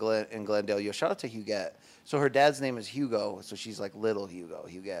 Safeway in Glendale. Yo, shout out to Huguette. So her dad's name is Hugo, so she's like little Hugo,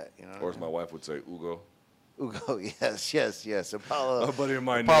 Huguette. You know. Or as my wife would say, Ugo. Ugo, yes. Apollo. A buddy of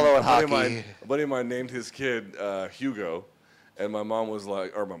mine, Apollo and a buddy of mine named his kid Hugo, and my mom was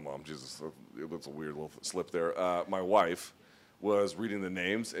like, or my mom, Jesus, that's a weird little slip there. My wife was reading the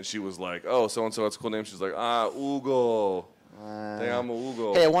names, and she was like, "Oh, so and so, that's a cool name." She's like, Ugo. Te amo,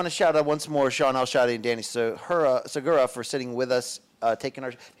 Ugo. Hey, I want to shout out once more Sean Al-Shadi and Danny Segura for sitting with us, taking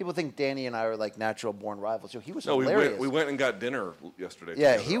our. People think Danny and I are like natural born rivals. So he was hilarious. we went and got dinner yesterday.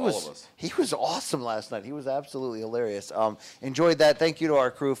 Yeah, together, he all was of us. he was awesome last night. He was absolutely hilarious. Enjoyed that. Thank you to our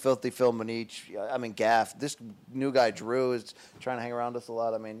crew, Filthy Phil Manich. I mean, Gaff. This new guy Drew is trying to hang around us a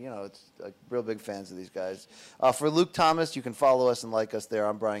lot. I mean, it's like real big fans of these guys. For Luke Thomas, you can follow us and like us there.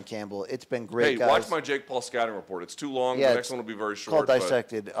 I'm Brian Campbell. It's been great, Hey, guys. watch my Jake Paul scouting report. It's too long. Yeah, The next it's one will be very short. called but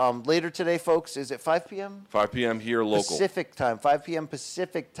Dissected. Later today, folks, is it 5 p.m.? 5 p.m. here, local. Pacific time, 5 p.m.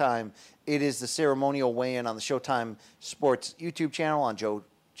 Pacific time. It is the ceremonial weigh-in on the Showtime Sports YouTube channel on Joe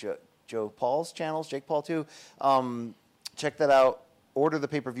Paul's channels, Jake Paul too. Check that out. Order the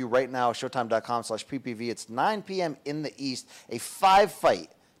pay-per-view right now, showtime.com/PPV. It's 9 p.m. in the East, a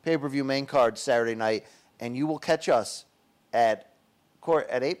 5-fight pay-per-view main card Saturday night, and you will catch us at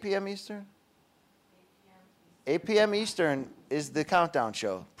 8 p.m. Eastern? 8 p.m. Eastern is the countdown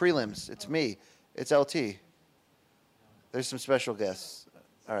show. Prelims. It's me. It's LT. There's some special guests.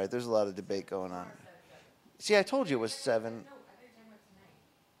 All right, there's a lot of debate going on. See, I told you it was 7.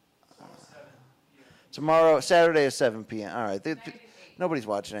 Tomorrow, Saturday is 7 p.m. All right. Nobody's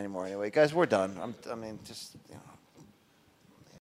watching anymore anyway. Guys, we're done. I mean, just,